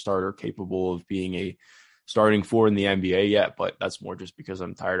ready to start or capable of being a starting four in the NBA yet, but that's more just because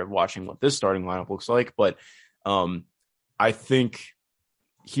I'm tired of watching what this starting lineup looks like. But I think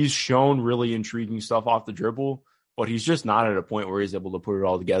he's shown really intriguing stuff off the dribble, but he's just not at a point where he's able to put it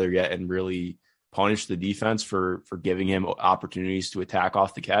all together yet and really punish the defense for giving him opportunities to attack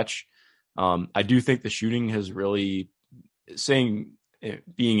off the catch. I do think the shooting has really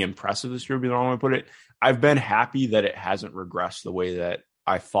being impressive this year would be the wrong way to put it. I've been happy that it hasn't regressed the way that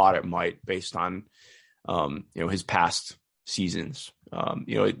I thought it might based on his past seasons.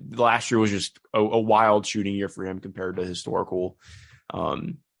 Last year was just a wild shooting year for him compared to historical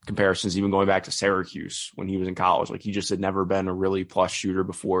comparisons, even going back to Syracuse when he was in college. Like he just had never been a really plus shooter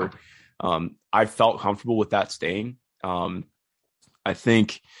before. I felt comfortable with that staying. I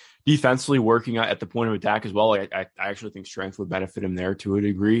think defensively working at the point of attack as well. Like I actually think strength would benefit him there to a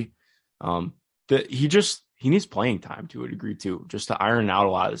degree. He needs playing time to a degree too, just to iron out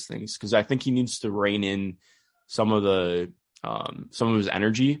a lot of these things. Cause I think he needs to rein in some of his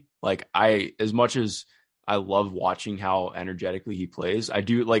energy. Like as much as I love watching how energetically he plays, I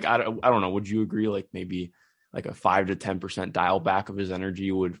do like, I don't know. Would you agree? Like maybe like a 5 to 10% dial back of his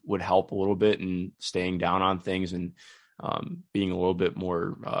energy would help a little bit in staying down on things and being a little bit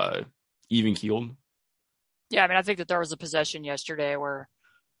more even keeled. Yeah. I mean, I think that there was a possession yesterday where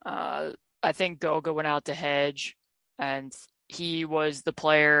I think Goga went out to hedge and he was the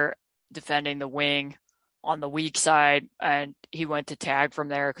player defending the wing on the weak side, and he went to tag from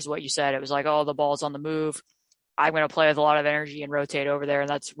there because what you said, it was like, oh, the ball's on the move. I'm going to play with a lot of energy and rotate over there, and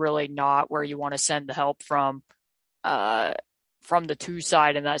that's really not where you want to send the help from the 2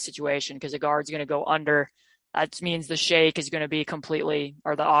 side in that situation, because the guard's going to go under. That means the shake is going to be completely,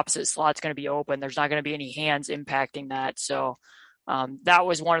 or the opposite slot's going to be open. There's not going to be any hands impacting that. So that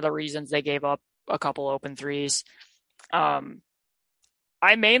was one of the reasons they gave up a couple open threes.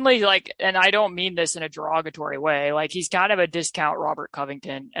 I mainly and I don't mean this in a derogatory way, like he's kind of a discount Robert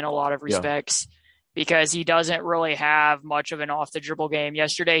Covington in a lot of respects, because he doesn't really have much of an off the dribble game.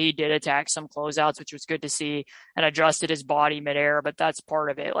 Yesterday, he did attack some closeouts, which was good to see, and adjusted his body midair, but that's part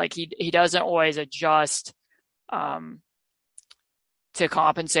of it. Like he doesn't always adjust to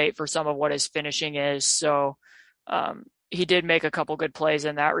compensate for some of what his finishing is. So he did make a couple good plays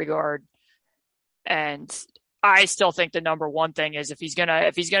in that regard. And I still think the number one thing is if he's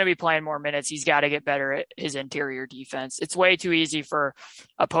gonna be playing more minutes, he's got to get better at his interior defense. It's way too easy for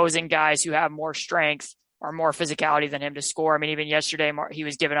opposing guys who have more strength or more physicality than him to score. I mean, even yesterday, he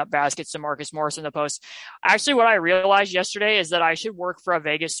was giving up baskets to Marcus Morris in the post. Actually, what I realized yesterday is that I should work for a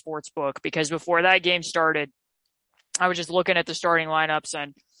Vegas sports book, because before that game started, I was just looking at the starting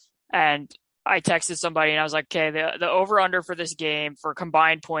lineups and I texted somebody and I was like, okay, the over under for this game for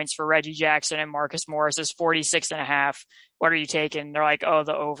combined points for Reggie Jackson and Marcus Morris is 46.5. What are you taking? They're like, oh,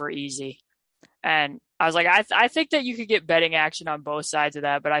 the over, easy. And I was like, I think that you could get betting action on both sides of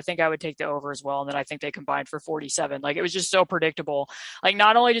that, but I think I would take the over as well. And then I think they combined for 47. Like, it was just so predictable. Like,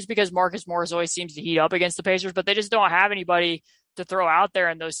 not only just because Marcus Morris always seems to heat up against the Pacers, but they just don't have anybody to throw out there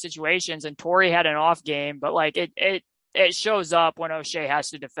in those situations. And Torrey had an off game, but like it shows up when O'Shea has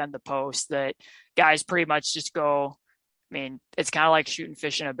to defend the post that guys pretty much just go. I mean, it's kind of like shooting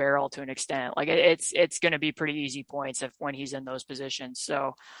fish in a barrel to an extent. Like it's going to be pretty easy points when he's in those positions.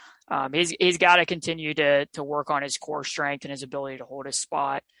 So he's got to continue to work on his core strength and his ability to hold his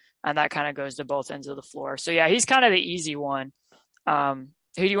spot. And that kind of goes to both ends of the floor. So yeah, he's kind of the easy one. Who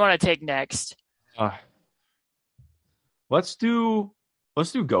do you want to take next? Let's do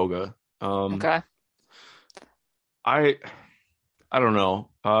Goga. Okay. I don't know.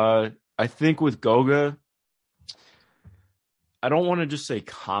 I think with Goga, I don't want to just say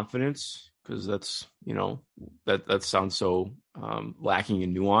confidence, because that's, that sounds so lacking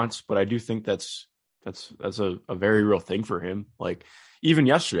in nuance, but I do think that's a very real thing for him. Like, even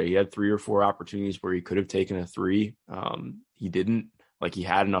yesterday, he had 3 or 4 opportunities where he could have taken a 3. He didn't. Like, he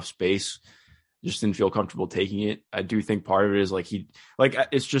had enough space, just didn't feel comfortable taking it. I do think part of it is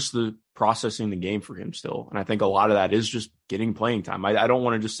it's just the processing the game for him still. And I think a lot of that is just getting playing time. I don't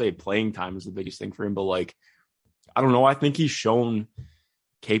want to just say playing time is the biggest thing for him, but like, I don't know. I think he's shown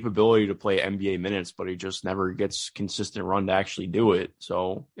capability to play NBA minutes, but he just never gets consistent run to actually do it.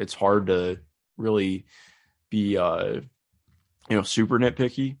 So it's hard to really be, super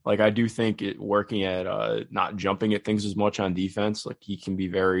nitpicky. Like, I do think working at not jumping at things as much on defense, like he can be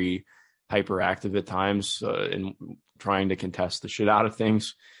very hyperactive at times in trying to contest the shit out of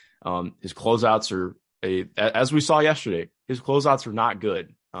things. His closeouts are, as we saw yesterday, his closeouts are not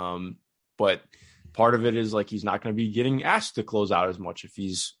good. But part of it is like he's not going to be getting asked to close out as much if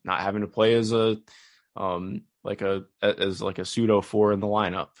he's not having to play as a pseudo 4 in the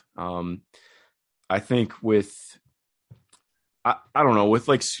lineup. I think I don't know,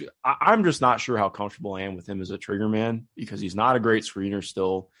 I'm just not sure how comfortable I am with him as a trigger man, because he's not a great screener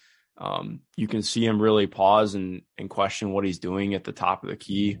still. You can see him really pause and question what he's doing at the top of the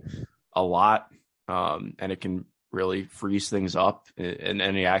key a lot. And it can really freeze things up and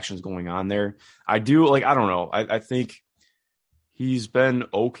any actions going on there. I don't know. I think he's been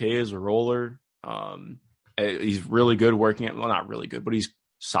okay as a roller. He's really good working at, well, not really good, but he's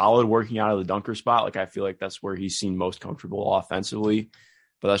solid working out of the dunker spot. Like, I feel like that's where he's seen most comfortable offensively,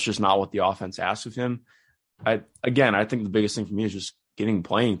 but that's just not what the offense asks of him. I think the biggest thing for me is just getting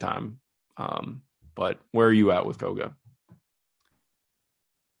playing time. But where are you at with Goga?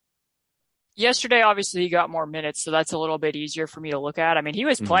 Yesterday, obviously, he got more minutes, so that's a little bit easier for me to look at. I mean, he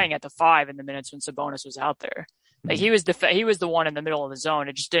was playing at the 5 in the minutes when Sabonis was out there. Like, he was the one in the middle of the zone.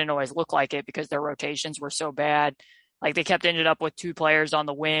 It just didn't always look like it because their rotations were so bad. Like, they ended up with 2 players on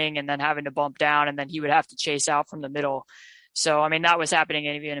the wing and then having to bump down, and then he would have to chase out from the middle. So, I mean, that was happening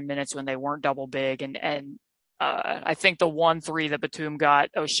even in minutes when they weren't double big. And I think the 1-3 that Batum got,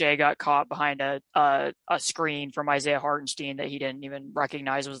 O'Shea got caught behind a screen from Isaiah Hartenstein that he didn't even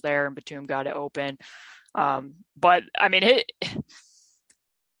recognize was there, and Batum got it open. But I mean,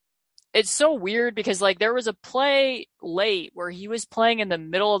 it's so weird because like there was a play late where he was playing in the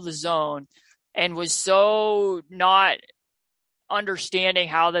middle of the zone and was so not understanding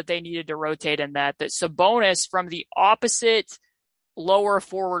how that they needed to rotate in that Sabonis from the opposite lower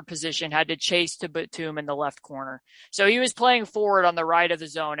forward position had to chase to Batum in the left corner. So he was playing forward on the right of the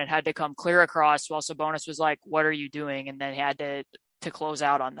zone and had to come clear across while Sabonis was like, what are you doing? And then had to close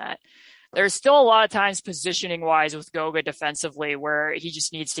out on that. There's still a lot of times positioning wise with Goga defensively where he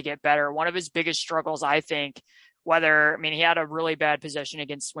just needs to get better. One of his biggest struggles, I think, he had a really bad possession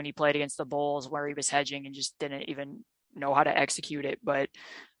when he played against the Bulls where he was hedging and just didn't even know how to execute it. But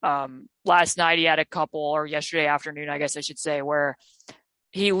last night he had a couple, or yesterday afternoon, I guess I should say, where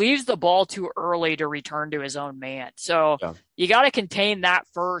he leaves the ball too early to return to his own man. So you got to contain that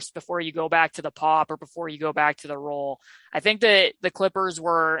first before you go back to the pop or before you go back to the roll. I think that the Clippers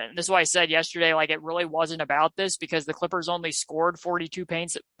were, and this is why I said yesterday, like it really wasn't about this because the Clippers only scored 42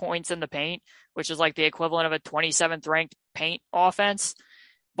 points in the paint, which is like the equivalent of a 27th ranked paint offense.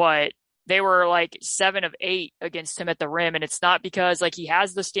 But they were like 7 of 8 against him at the rim. And it's not because like he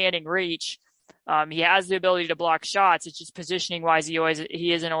has the standing reach. He has the ability to block shots. It's just positioning wise,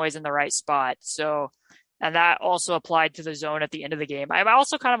 he isn't always in the right spot. So, and that also applied to the zone at the end of the game. I'm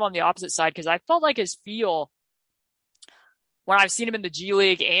also kind of on the opposite side because I felt like his feel when I've seen him in the G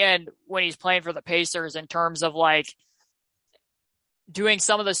League and when he's playing for the Pacers in terms of like doing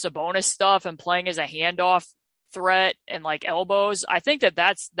some of the Sabonis stuff and playing as a handoff threat and like elbows. I think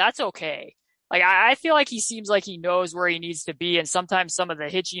that's okay. Like, I feel like he seems like he knows where he needs to be. And sometimes some of the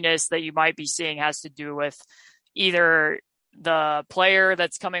hitchiness that you might be seeing has to do with either the player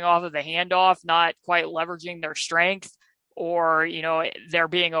that's coming off of the handoff, not quite leveraging their strength, or, they're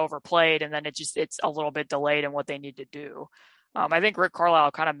being overplayed. And then it's a little bit delayed in what they need to do. I think Rick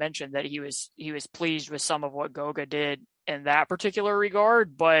Carlisle kind of mentioned that he was pleased with some of what Goga did in that particular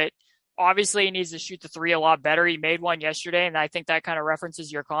regard, but obviously he needs to shoot the three a lot better. He made one yesterday, and I think that kind of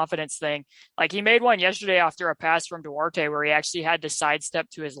references your confidence thing. Like he made one yesterday after a pass from Duarte where he actually had to sidestep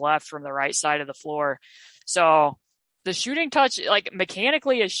to his left from the right side of the floor. So the shooting touch, like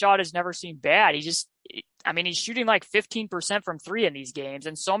mechanically his shot has never seemed bad. He's shooting like 15% from three in these games.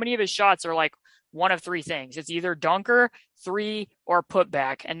 And so many of his shots are like one of three things. It's either dunker, three, or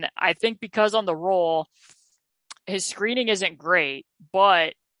putback. And I think because on the roll, his screening isn't great,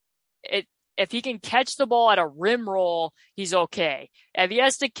 but if he can catch the ball at a rim roll, he's okay. If he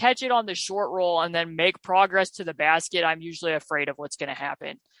has to catch it on the short roll and then make progress to the basket, I'm usually afraid of what's going to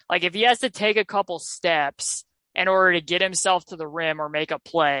happen. Like if he has to take a couple steps in order to get himself to the rim or make a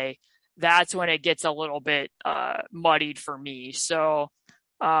play, that's when it gets a little bit muddied for me. So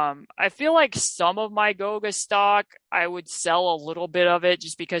I feel like some of my Goga stock, I would sell a little bit of it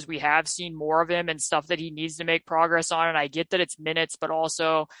just because we have seen more of him and stuff that he needs to make progress on. And I get that it's minutes, but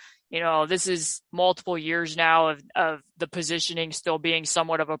also, this is multiple years now of the positioning still being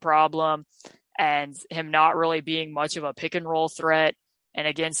somewhat of a problem and him not really being much of a pick and roll threat. And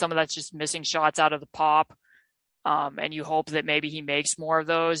again, some of that's just missing shots out of the pop. And you hope that maybe he makes more of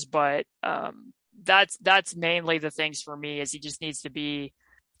those, but that's mainly the things for me is he just needs to be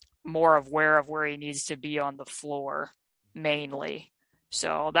more aware of where he needs to be on the floor mainly.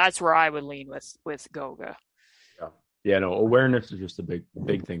 So that's where I would lean with Goga. Yeah, no, awareness is just a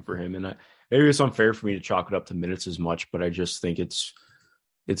big thing for him. And maybe it's unfair for me to chalk it up to minutes as much, but I just think it's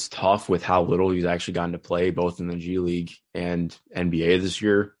tough with how little he's actually gotten to play both in the G League and NBA this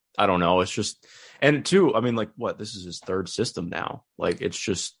year. I don't know. It's just, and two, this is his third system now. Like it's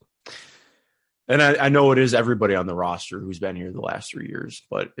just, and I know it is everybody on the roster who's been here the last 3 years,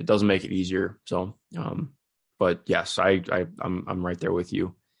 but it doesn't make it easier. So, but yes, I'm right there with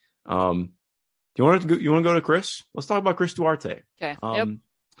you. Do you want to go to Chris? Let's talk about Chris Duarte. Okay.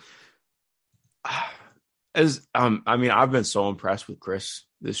 I've been so impressed with Chris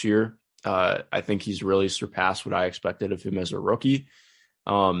this year. I think he's really surpassed what I expected of him as a rookie.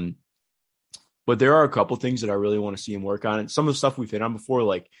 But there are a couple things that I really want to see him work on. And some of the stuff we've hit on before,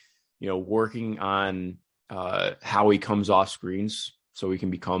 like, working on how he comes off screens so he can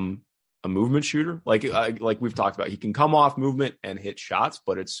become a movement shooter. Like we've talked about, he can come off movement and hit shots,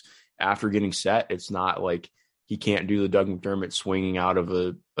 but it's after getting set. It's not like he can't do the Doug McDermott swinging out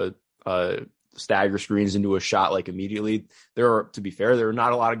of a stagger screens into a shot like immediately. To be fair, there are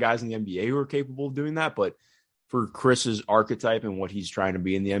not a lot of guys in the NBA who are capable of doing that, but for Chris's archetype and what he's trying to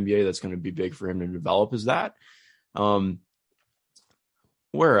be in the NBA, that's going to be big for him to develop is that.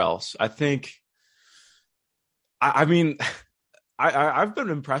 Where else? I think, I've been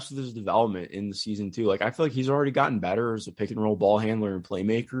impressed with his development in the season too. Like, I feel like he's already gotten better as a pick and roll ball handler and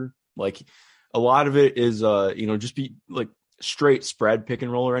playmaker. Like, a lot of it is, just be like straight spread pick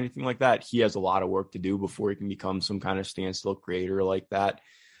and roll or anything like that. He has a lot of work to do before he can become some kind of standstill creator like that.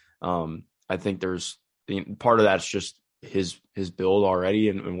 I think there's part of that's just his build already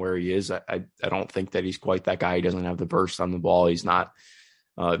and where he is. I don't think that he's quite that guy. He doesn't have the burst on the ball. He's not.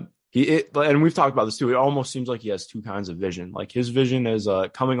 And we've talked about this too. It almost seems like he has two kinds of vision. Like his vision is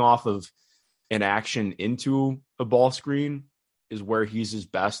coming off of an action into a ball screen is where he's his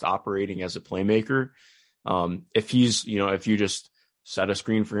best operating as a playmaker. If you just set a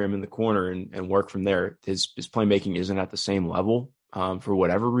screen for him in the corner and work from there, his playmaking isn't at the same level for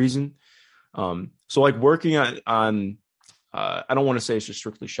whatever reason. So like working on I don't want to say it's just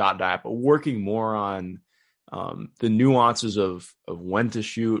strictly shot diet, but working more on the nuances of when to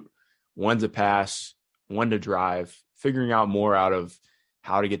shoot, when to pass, when to drive, figuring out more out of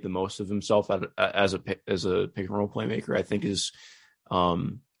how to get the most of himself as a pick and roll playmaker, I think is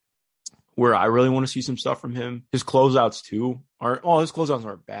where I really want to see some stuff from him. His closeouts too his closeouts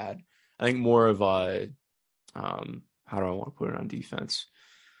aren't bad. I think more of how do I want to put it on defense?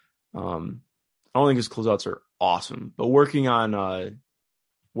 I don't think his closeouts are awesome, but working a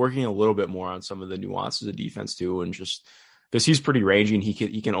little bit more on some of the nuances of defense too, and just because he's pretty rangy and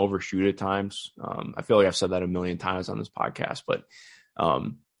he can overshoot at times. I feel like I've said that a million times on this podcast, but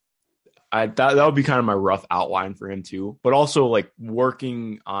that would be kind of my rough outline for him too. But also like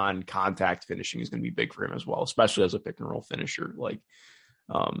working on contact finishing is going to be big for him as well, especially as a pick and roll finisher. Like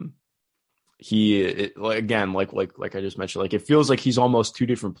like I just mentioned, like it feels like he's almost two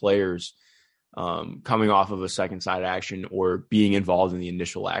different players coming off of a second side action or being involved in the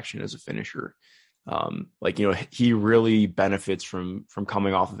initial action as a finisher. He really benefits from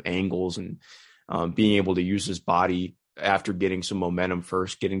coming off of angles and being able to use his body after getting some momentum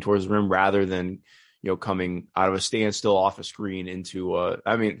first, getting towards the rim rather than, coming out of a standstill off a screen into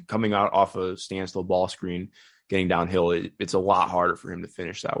coming out off a standstill ball screen, getting downhill. It's a lot harder for him to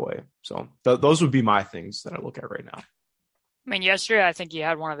finish that way. So those would be my things that I look at right now. I mean, yesterday, I think he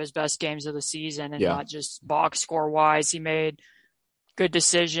had one of his best games of the season, and not just box score wise. He made good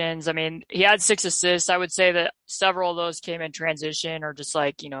decisions. I mean, he had 6 assists. I would say that several of those came in transition or just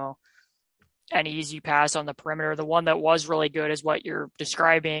like, an easy pass on the perimeter. The one that was really good is what you're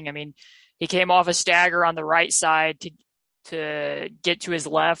describing. I mean, he came off a stagger on the right side to get to his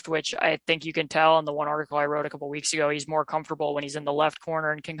left, which I think you can tell in the one article I wrote a couple of weeks ago. He's more comfortable when he's in the left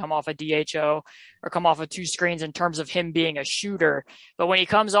corner and can come off a DHO or come off of 2 screens in terms of him being a shooter. But when he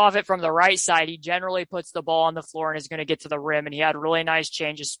comes off it from the right side, he generally puts the ball on the floor and is going to get to the rim. And he had a really nice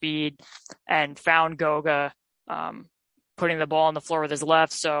change of speed and found Goga putting the ball on the floor with his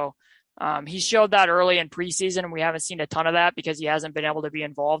left. So he showed that early in preseason, and we haven't seen a ton of that because he hasn't been able to be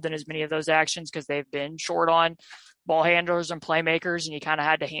involved in as many of those actions because they've been short on ball handlers and playmakers, and he kind of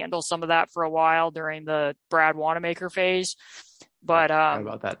had to handle some of that for a while during the Brad Wanamaker phase. But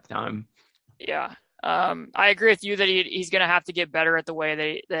about that time. Yeah. I agree with you that he's going to have to get better at the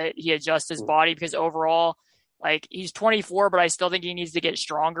way that he adjusts his body, because overall, like, he's 24, but I still think he needs to get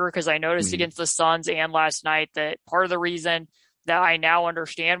stronger, because I noticed against the Suns and last night that part of the reason that I now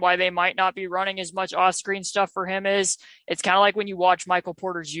understand why they might not be running as much off-screen stuff for him is it's kind of like when you watch Michael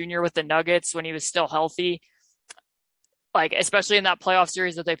Porter Jr. with the Nuggets when he was still healthy. Like, especially in that playoff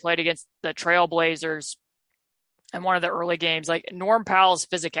series that they played against the Trailblazers in one of the early games, like Norm Powell's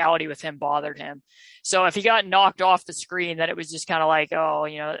physicality with him bothered him. So if he got knocked off the screen, then it was just kind of like,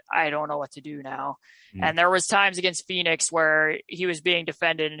 I don't know what to do now. And there was times against Phoenix where he was being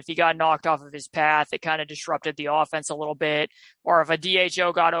defended, and if he got knocked off of his path, it kind of disrupted the offense a little bit. Or if a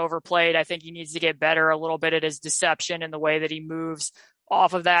DHO got overplayed, I think he needs to get better a little bit at his deception and the way that he moves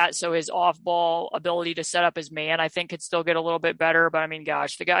off of that. So his off-ball ability to set up his man, I think, could still get a little bit better. But I mean,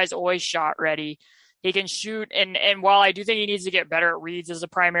 gosh, the guy's always shot ready. He can shoot. And while I do think he needs to get better at reads as a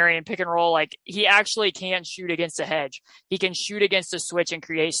primary and pick and roll, like, he actually can shoot against a hedge. He can shoot against a switch and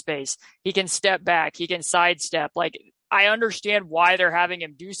create space. He can step back. He can sidestep. Like, I understand why they're having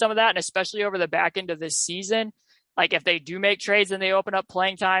him do some of that. And especially over the back end of this season, like, if they do make trades and they open up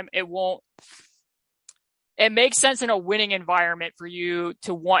playing time, it makes sense in a winning environment for you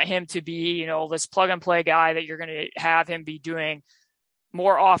to want him to be, this plug and play guy that you're going to have him be doing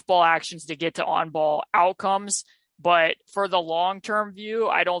more off-ball actions to get to on-ball outcomes. But for the long-term view,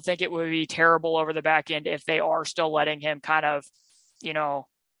 I don't think it would be terrible over the back end if they are still letting him kind of,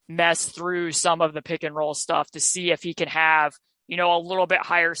 mess through some of the pick and roll stuff to see if he can have, a little bit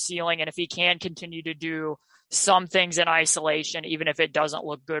higher ceiling, and if he can continue to do some things in isolation, even if it doesn't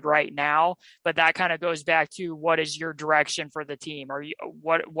look good right now. But that kind of goes back to, what is your direction for the team?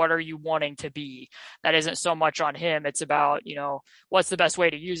 What are you wanting to be? That isn't so much on him. It's about, what's the best way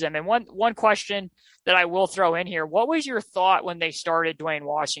to use him. And one question that I will throw in here, what was your thought when they started Dwayne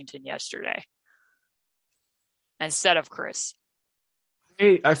Washington yesterday instead of Chris?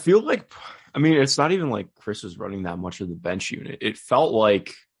 I feel like, I mean, it's not even like Chris is running that much of the bench unit. It felt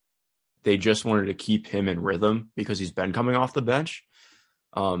like they just wanted to keep him in rhythm because he's been coming off the bench.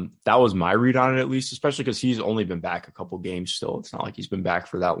 That was my read on it, at least, especially because he's only been back a couple games still. It's not like he's been back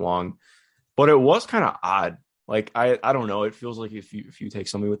for that long, but it was kind of odd. Like, I don't know. It feels like if you take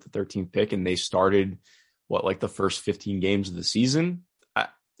somebody with the 13th pick and they started like the first 15 games of the season,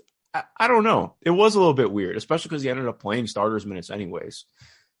 I don't know. It was a little bit weird, especially because he ended up playing starters minutes anyways.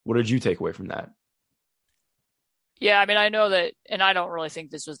 What did you take away from that? Yeah, I mean, I know that, and I don't really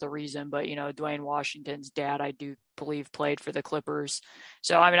think this was the reason, but, Dwayne Washington's dad, I do believe, played for the Clippers.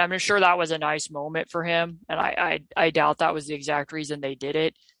 So, I mean, I'm sure that was a nice moment for him, and I doubt that was the exact reason they did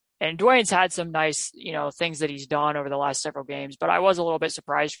it. And Dwayne's had some nice, things that he's done over the last several games, but I was a little bit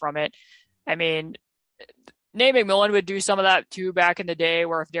surprised from it. I mean, Nate McMillan would do some of that too back in the day,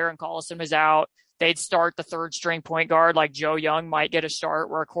 where if Darren Collison was out, they'd start the third string point guard, like Joe Young might get a start,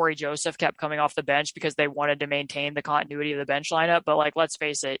 where Corey Joseph kept coming off the bench because they wanted to maintain the continuity of the bench lineup. But let's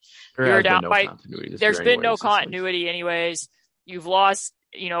face it, you're down by, there's been no continuity anyways. You've lost,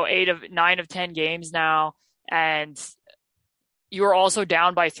 8 of 9 of 10 games now, and you were also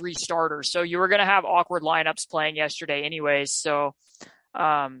down by 3 starters. So you were going to have awkward lineups playing yesterday anyways. So,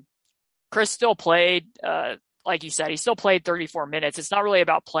 Chris still played, like you said, he still played 34 minutes. It's not really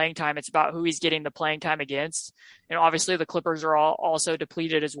about playing time. It's about who he's getting the playing time against. And obviously the Clippers are also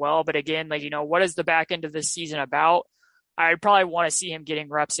depleted as well. But again, what is the back end of this season about? I'd probably want to see him getting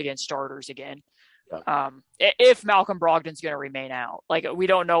reps against starters again. If Malcolm Brogdon's going to remain out, we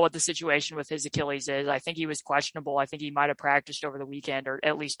don't know what the situation with his Achilles is. I think he was questionable. I think he might have practiced over the weekend or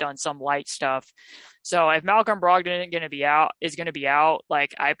at least done some light stuff. So if Malcolm Brogdon is going to be out,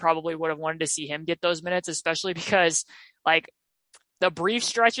 I probably would have wanted to see him get those minutes, especially because the brief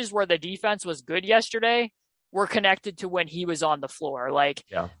stretches where the defense was good yesterday were connected to when he was on the floor.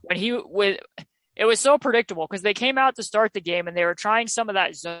 It was so predictable because they came out to start the game and they were trying some of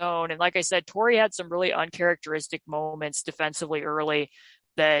that zone. And like I said, Torrey had some really uncharacteristic moments defensively early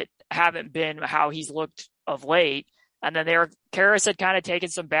that haven't been how he's looked of late. And then Karras had kind of taken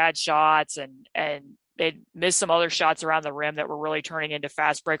some bad shots and they'd missed some other shots around the rim that were really turning into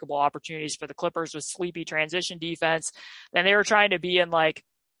fast breakable opportunities for the Clippers with sleepy transition defense. Then they were trying to be in an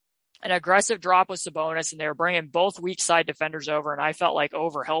aggressive drop with Sabonis, and they were bringing both weak side defenders over. And I felt like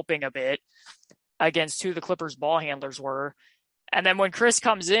over helping a bit against who the Clippers ball handlers were. And then when Chris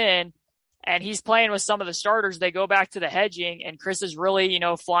comes in and he's playing with some of the starters, they go back to the hedging and Chris is really,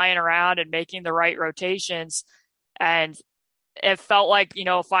 flying around and making the right rotations. And it felt like,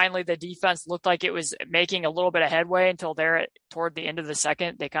 finally the defense looked like it was making a little bit of headway until toward the end of the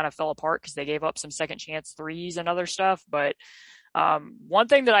second, they kind of fell apart because they gave up some second chance threes and other stuff. But one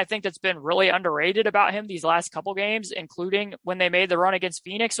thing that I think that's been really underrated about him these last couple games, including when they made the run against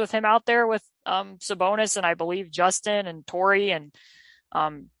Phoenix with him out there with Sabonis and I believe Justin and Torrey and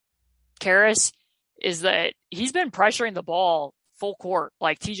Karras, is that he's been pressuring the ball full court,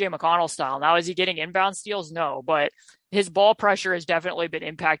 like TJ McConnell style. Now, is he getting inbound steals? No, but his ball pressure has definitely been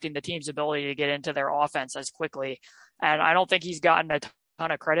impacting the team's ability to get into their offense as quickly. And I don't think he's gotten a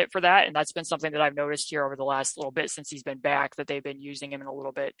ton of credit for that. And that's been something that I've noticed here over the last little bit since he's been back, that they've been using him in a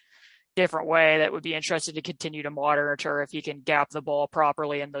little bit different way. That would be interested to continue to monitor if he can gap the ball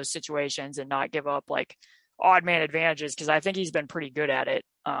properly in those situations and not give up odd man advantages. Cause I think he's been pretty good at it.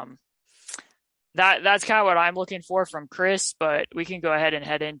 That's kind of what I'm looking for from Chris, but we can go ahead and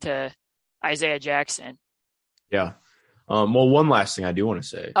head into Isaiah Jackson. Yeah. Well, one last thing I do want to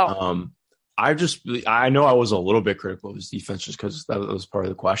say. I know I was a little bit critical of his defense just because that was part of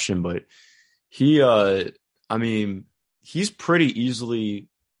the question, but he's pretty easily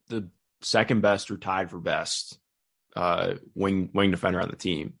the second best or tied for best wing defender on the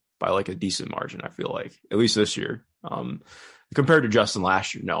team by a decent margin. I feel like, at least this year. Compared to Justin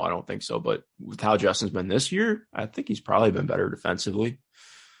last year, no, I don't think so. But with how Justin's been this year, I think he's probably been better defensively.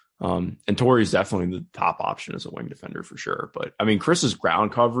 And Torrey's definitely the top option as a wing defender for sure. But Chris's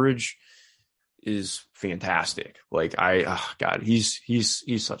ground coverage is fantastic. He's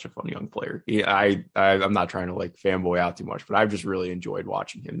such a fun young player. I'm not trying to fanboy out too much, but I've just really enjoyed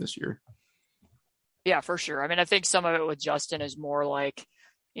watching him this year. Yeah, for sure. I think some of it with Justin is more what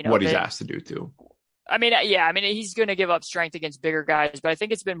he's asked to do too. He's going to give up strength against bigger guys, but I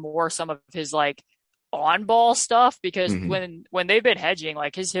think it's been more some of his on ball stuff because when they've been hedging,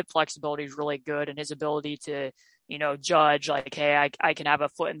 his hip flexibility is really good and his ability to, judge hey, I can have a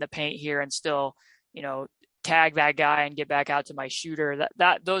foot in the paint here and still, tag that guy and get back out to my shooter.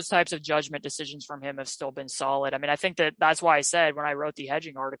 That those types of judgment decisions from him have still been solid. I think that's why I said when I wrote the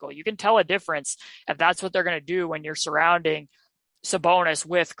hedging article, you can tell a difference if that's what they're going to do when you're surrounding Sabonis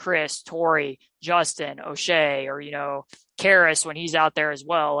with Chris, Torrey, Justin, O'Shea, or, Karras when he's out there as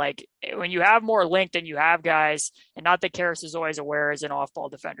well. Like when you have more length and you have guys, and not that Karras is always aware as an off-ball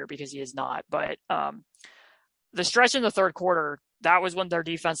defender because he is not, but the stretch in the third quarter, that was when their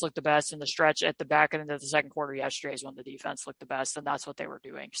defense looked the best, and the stretch at the back end of the second quarter yesterday is when the defense looked the best, and that's what they were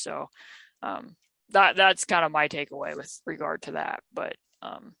doing. So that's kind of my takeaway with regard to that. But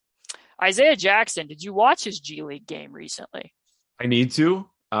Isaiah Jackson, did you watch his G League game recently? I need to.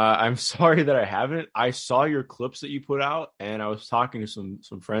 I'm sorry that I haven't. I saw your clips that you put out, and I was talking to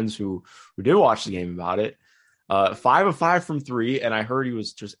some friends who did watch the game about it. 5 of 5 from 3, and I heard he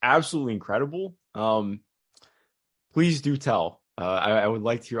was just absolutely incredible. Please do tell. I would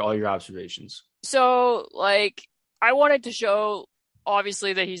like to hear all your observations. So, I wanted to show,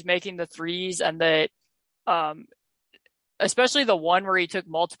 obviously, that he's making the threes, and that especially the one where he took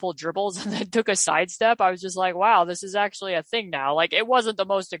multiple dribbles and then took a sidestep. I was just like, wow, this is actually a thing now. Like, it wasn't the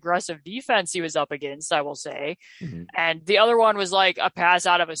most aggressive defense he was up against, I will say. Mm-hmm. And the other one was like a pass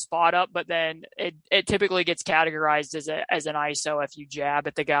out of a spot up, but then it typically gets categorized as an ISO if you jab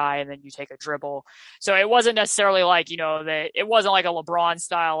at the guy and then you take a dribble. So it wasn't necessarily like, that it wasn't like a LeBron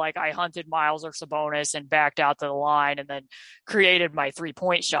style, like I hunted Miles or Sabonis and backed out to the line and then created my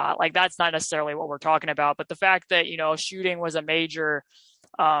 3-point shot. Like, that's not necessarily what we're talking about. But the fact that, shooting was a major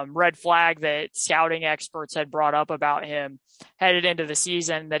red flag that scouting experts had brought up about him headed into the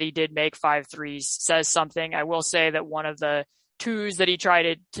season, that he did make 5 threes, says something. I will say that one of the 2s that he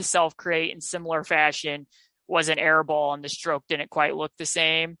tried to self-create in similar fashion was an air ball, and the stroke didn't quite look the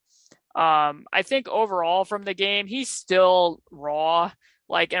same. I think overall from the game, he's still raw,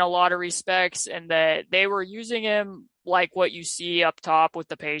 like in a lot of respects, and that they were using him like what you see up top with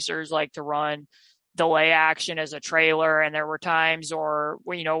the Pacers, like to run delay action as a trailer. And there were times where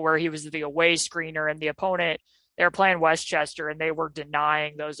he was the away screener and the opponent, they're playing Westchester and they were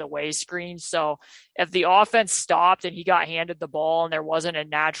denying those away screens. So if the offense stopped and he got handed the ball and there wasn't a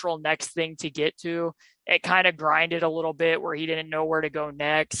natural next thing to get to, it kind of grinded a little bit where he didn't know where to go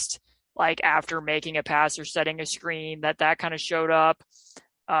next. Like after making a pass or setting a screen, that kind of showed up.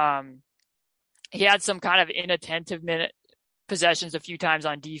 He had some kind of inattentive possessions a few times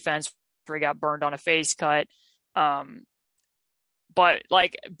on defense where he got burned on a face cut. But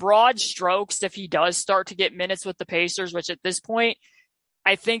like broad strokes, if he does start to get minutes with the Pacers, which at this point,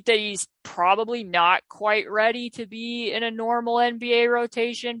 I think that he's probably not quite ready to be in a normal NBA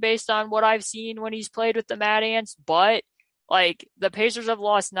rotation based on what I've seen when he's played with the Mad Ants. But like the Pacers have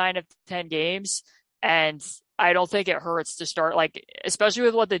lost 9 of 10 games, and I don't think it hurts to start, like, especially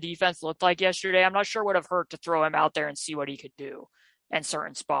with what the defense looked like yesterday. I'm not sure it would have hurt to throw him out there and see what he could do in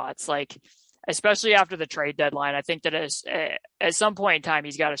certain spots, like especially after the trade deadline. I think that at some point in time,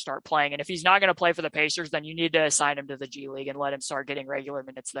 he's got to start playing. And if he's not going to play for the Pacers, then you need to assign him to the G League and let him start getting regular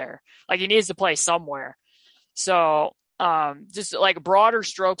minutes there. Like, he needs to play somewhere. So just like broader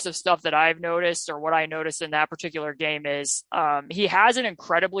strokes of stuff that I've noticed, or what I noticed in that particular game, is he has an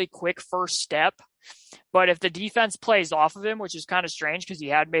incredibly quick first step. But if the defense plays off of him, which is kind of strange because he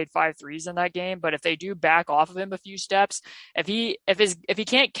had made 5 threes in that game, but if they do back off of him a few steps, if he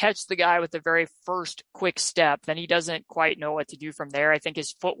can't catch the guy with the very first quick step, then he doesn't quite know what to do from there. I think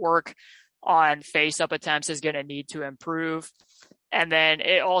his footwork on face-up attempts is going to need to improve. And then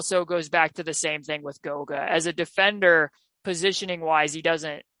it also goes back to the same thing with Goga. As a defender, positioning-wise, he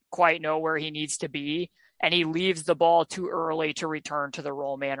doesn't quite know where he needs to be, and he leaves the ball too early to return to the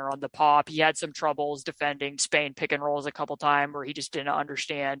roll man or on the pop. He had some troubles defending Spain pick and rolls a couple times where he just didn't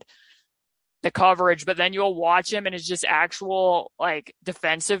understand the coverage. But then you'll watch him and it's just actual like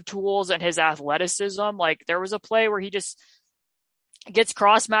defensive tools and his athleticism. Like there was a play where he just gets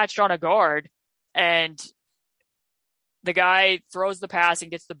cross-matched on a guard and the guy throws the pass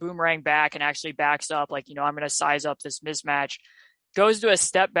and gets the boomerang back and actually backs up like, I'm going to size up this mismatch. Goes to a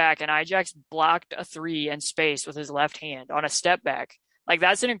step back, and Ajax blocked a 3 in space with his left hand on a step back. Like,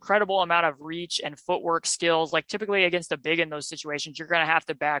 that's an incredible amount of reach and footwork skills. Like, typically against a big in those situations, you're going to have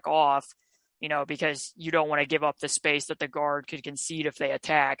to back off, because you don't want to give up the space that the guard could concede if they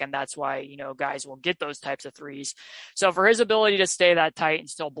attack. And that's why, guys will get those types of threes. So for his ability to stay that tight and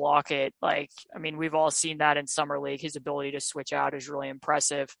still block it, we've all seen that in Summer League. His ability to switch out is really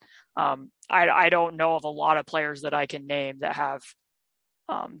impressive. I don't know of a lot of players that I can name that have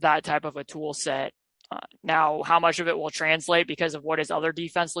that type of a tool set. Now, how much of it will translate because of what his other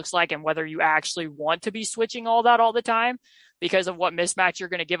defense looks like and whether you actually want to be switching all that all the time because of what mismatch you're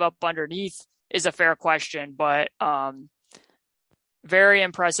going to give up underneath is a fair question. But very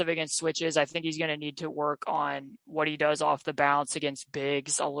impressive against switches. I think he's going to need to work on what he does off the bounce against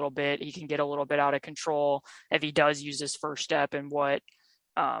bigs a little bit. He can get a little bit out of control if he does use his first step and what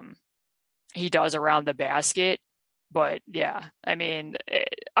he does around the basket. But yeah, I mean,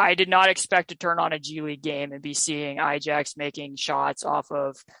 I did not expect to turn on a G League game and be seeing Ijax making shots off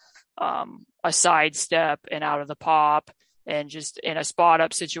of a sidestep and out of the pop and just in a spot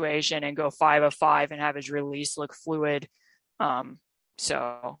up situation and go 5 of 5 and have his release look fluid.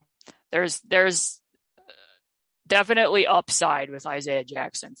 So there's definitely upside with Isaiah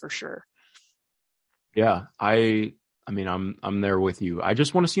Jackson for sure. Yeah, I mean, I'm there with you. I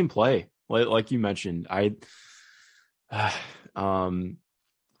just want to see him play. Like you mentioned, I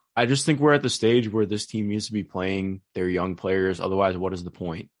just think we're at the stage where this team needs to be playing their young players. Otherwise, what is the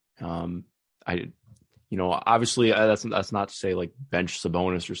point? Obviously that's not to say like bench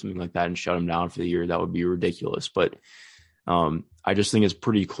Sabonis or something like that and shut him down for the year. That would be ridiculous. But I just think it's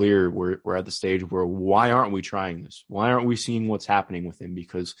pretty clear we're at the stage where why aren't we trying this? Why aren't we seeing what's happening with him?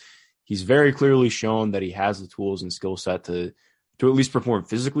 Because he's very clearly shown that he has the tools and skill set to at least perform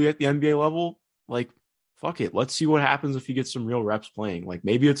physically at the NBA level. Like, fuck it. Let's see what happens if he gets some real reps playing. Like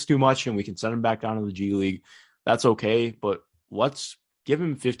maybe it's too much and we can send him back down to the G League. That's okay. But let's give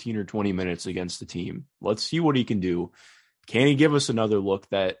him 15 or 20 minutes against the team. Let's see what he can do. Can he give us another look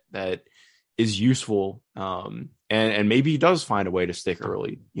that is useful? And maybe he does find a way to stick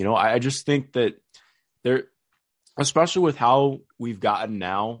early. I just think that there, especially with how we've gotten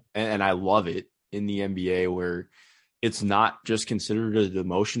now, and I love it in the NBA where it's not just considered a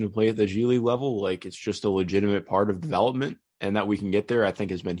demotion to play at the G League level. Like it's just a legitimate part of development, and that we can get there, I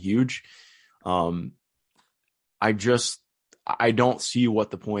think has been huge. I don't see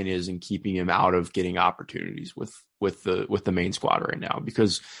what the point is in keeping him out of getting opportunities with the main squad right now,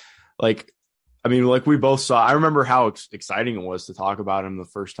 because like we both saw, I remember how exciting it was to talk about him the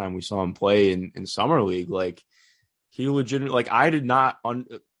first time we saw him play in summer league. Like he legitimately, like I did not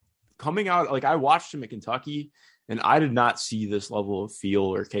coming out, like I watched him at Kentucky and I did not see this level of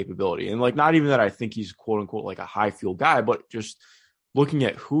feel or capability. And like, not even that I think he's quote unquote like a high field guy, but just looking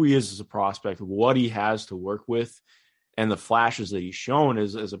at who he is as a prospect, what he has to work with, and the flashes that he's shown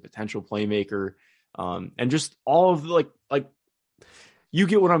as a potential playmaker. And just all of like you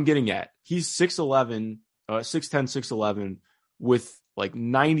get what I'm getting at. He's 6'11", 6'10", 6'11", with like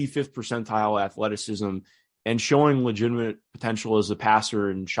 95th percentile athleticism and showing legitimate potential as a passer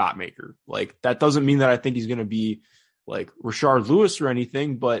and shot maker. Like that doesn't mean that I think he's going to be like Rashard Lewis or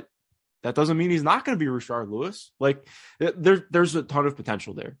anything, but that doesn't mean he's not going to be Rashard Lewis. Like there's a ton of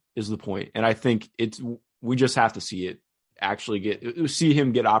potential there is the point. And I think we just have to see it actually see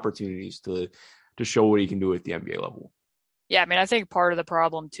him get opportunities to show what he can do at the NBA level. Yeah. I mean, I think part of the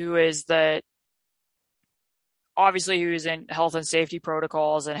problem too is that obviously he was in health and safety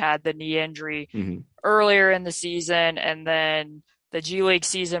protocols and had the knee injury earlier in the season. And then the G League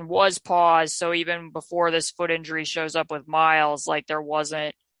season was paused. So even before this foot injury shows up with Miles, like there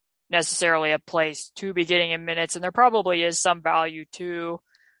wasn't necessarily a place to be getting him minutes. And there probably is some value to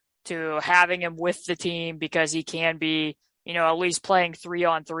having him with the team because he can be, at least playing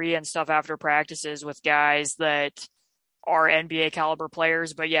 3-on-3 and stuff after practices with guys that are NBA caliber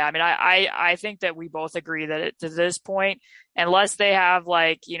players. But yeah, I mean, I think that we both agree that to this point, unless they have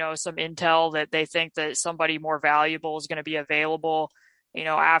like, some intel that they think that somebody more valuable is going to be available,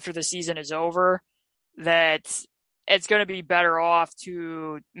 after the season is over, that it's going to be better off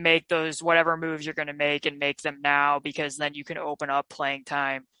to make those, whatever moves you're going to make and make them now, because then you can open up playing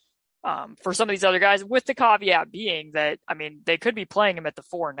time for some of these other guys, with the caveat being that, I mean, they could be playing him at the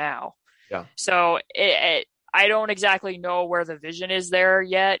 4 now. Yeah. So I don't exactly know where the vision is there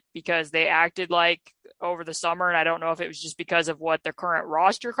yet, because they acted like over the summer, and I don't know if it was just because of what the current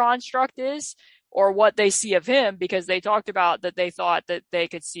roster construct is or what they see of him, because they talked about that they thought that they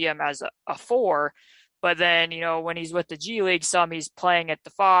could see him as a 4. But then, when he's with the G League, he's playing at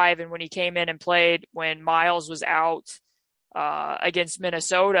the 5. And when he came in and played when Miles was out against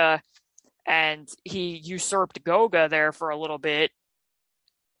Minnesota, and he usurped Goga there for a little bit,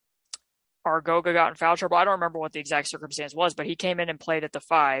 or Goga got in foul trouble. I don't remember what the exact circumstance was, but he came in and played at the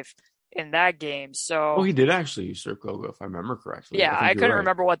 5 in that game. So he did actually usurp Goga, if I remember correctly. Yeah, I couldn't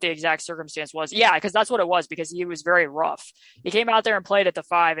remember what the exact circumstance was. Yeah, because that's what it was, because he was very rough. He came out there and played at the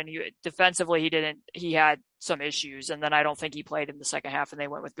 5, and defensively he had some issues, and then I don't think he played in the second half, and they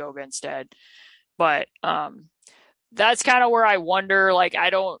went with Goga instead. But that's kind of where I wonder, like,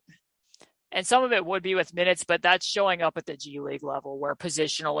 and some of it would be with minutes, but that's showing up at the G League level, where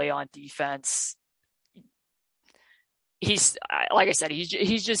positionally on defense, he's, like I said,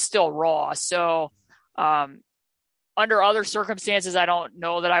 he's just still raw. So under other circumstances, I don't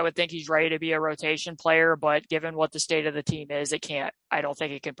know that I would think he's ready to be a rotation player, but given what the state of the team is, I don't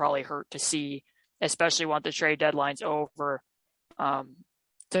think it can probably hurt to see, especially once the trade deadline's over,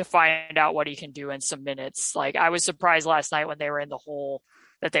 to find out what he can do in some minutes. Like, I was surprised last night when they were in the hole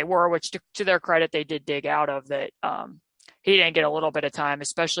that they were, which to their credit, they did dig out of that. He didn't get a little bit of time,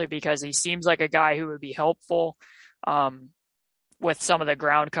 especially because he seems like a guy who would be helpful with some of the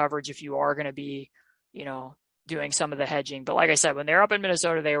ground coverage if you are going to be, doing some of the hedging. But like I said, when they're up in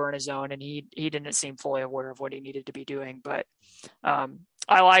Minnesota, they were in a zone, and he didn't seem fully aware of what he needed to be doing. But I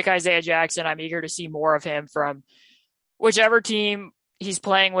like Isaiah Jackson. I'm eager to see more of him from whichever team he's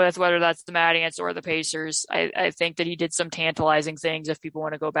playing with, whether that's the Mad Ants or the Pacers. I think that he did some tantalizing things if people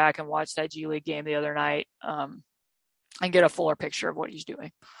want to go back and watch that G League game the other night and get a fuller picture of what he's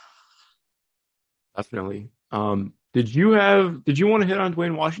doing. Definitely. Did you want to hit on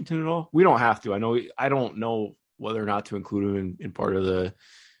Dwayne Washington at all? We don't have to. I don't know whether or not to include him in part of the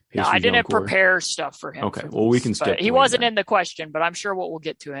Pacers. No, I didn't prepare stuff for him. Okay, well, we can skip. He wasn't in the question, but I'm sure we'll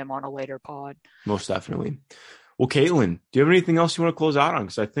get to him on a later pod. Most definitely. Well, Caitlin, do you have anything else you want to close out on?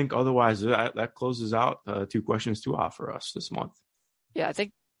 Because I think otherwise that closes out 2 questions too off for us this month. Yeah, I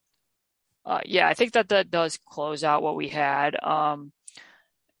think that does close out what we had.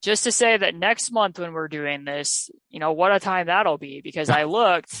 Just to say that next month when we're doing this, what a time that'll be, because I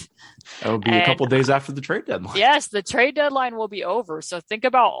looked. That'll be a couple days after the trade deadline. Yes, the trade deadline will be over. So think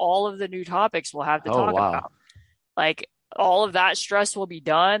about all of the new topics we'll have to talk about. Like, all of that stress will be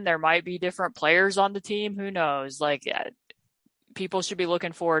done. There might be different players on the team. Who knows? Like, people should be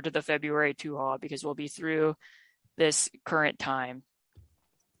looking forward to the February 2-haul because we'll be through this current time.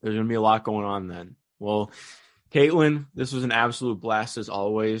 There's going to be a lot going on then. Well, Caitlin, this was an absolute blast as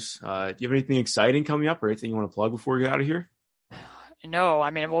always. Do you have anything exciting coming up or anything you want to plug before we get out of here? No,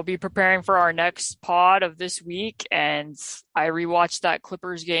 we'll be preparing for our next pod of this week, and I rewatched that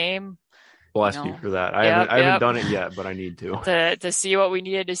Clippers game. Bless you for that. I haven't done it yet, but I need to see what we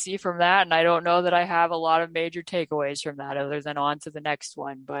needed to see from that. And I don't know that I have a lot of major takeaways from that other than on to the next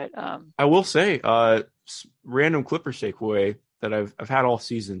one. But I will say, random Clippers takeaway that I've had all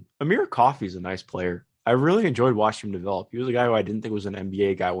season. Amir Coffey is a nice player. I really enjoyed watching him develop. He was a guy who I didn't think was an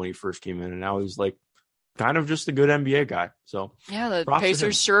NBA guy when he first came in, and now he's like kind of just a good NBA guy. So yeah, the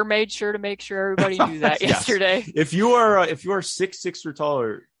Pacers sure made sure to make sure everybody knew that yesterday. If you are 6'6" or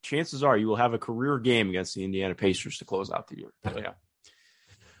taller, chances are you will have a career game against the Indiana Pacers to close out the year. So, yeah.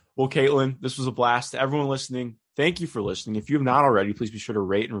 Well, Caitlin, this was a blast. To everyone listening, thank you for listening. If you have not already, please be sure to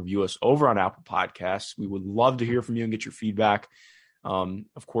rate and review us over on Apple Podcasts. We would love to hear from you and get your feedback.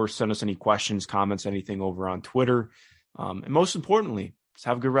 Of course, send us any questions, comments, anything over on Twitter. And most importantly, just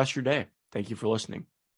have a good rest of your day. Thank you for listening.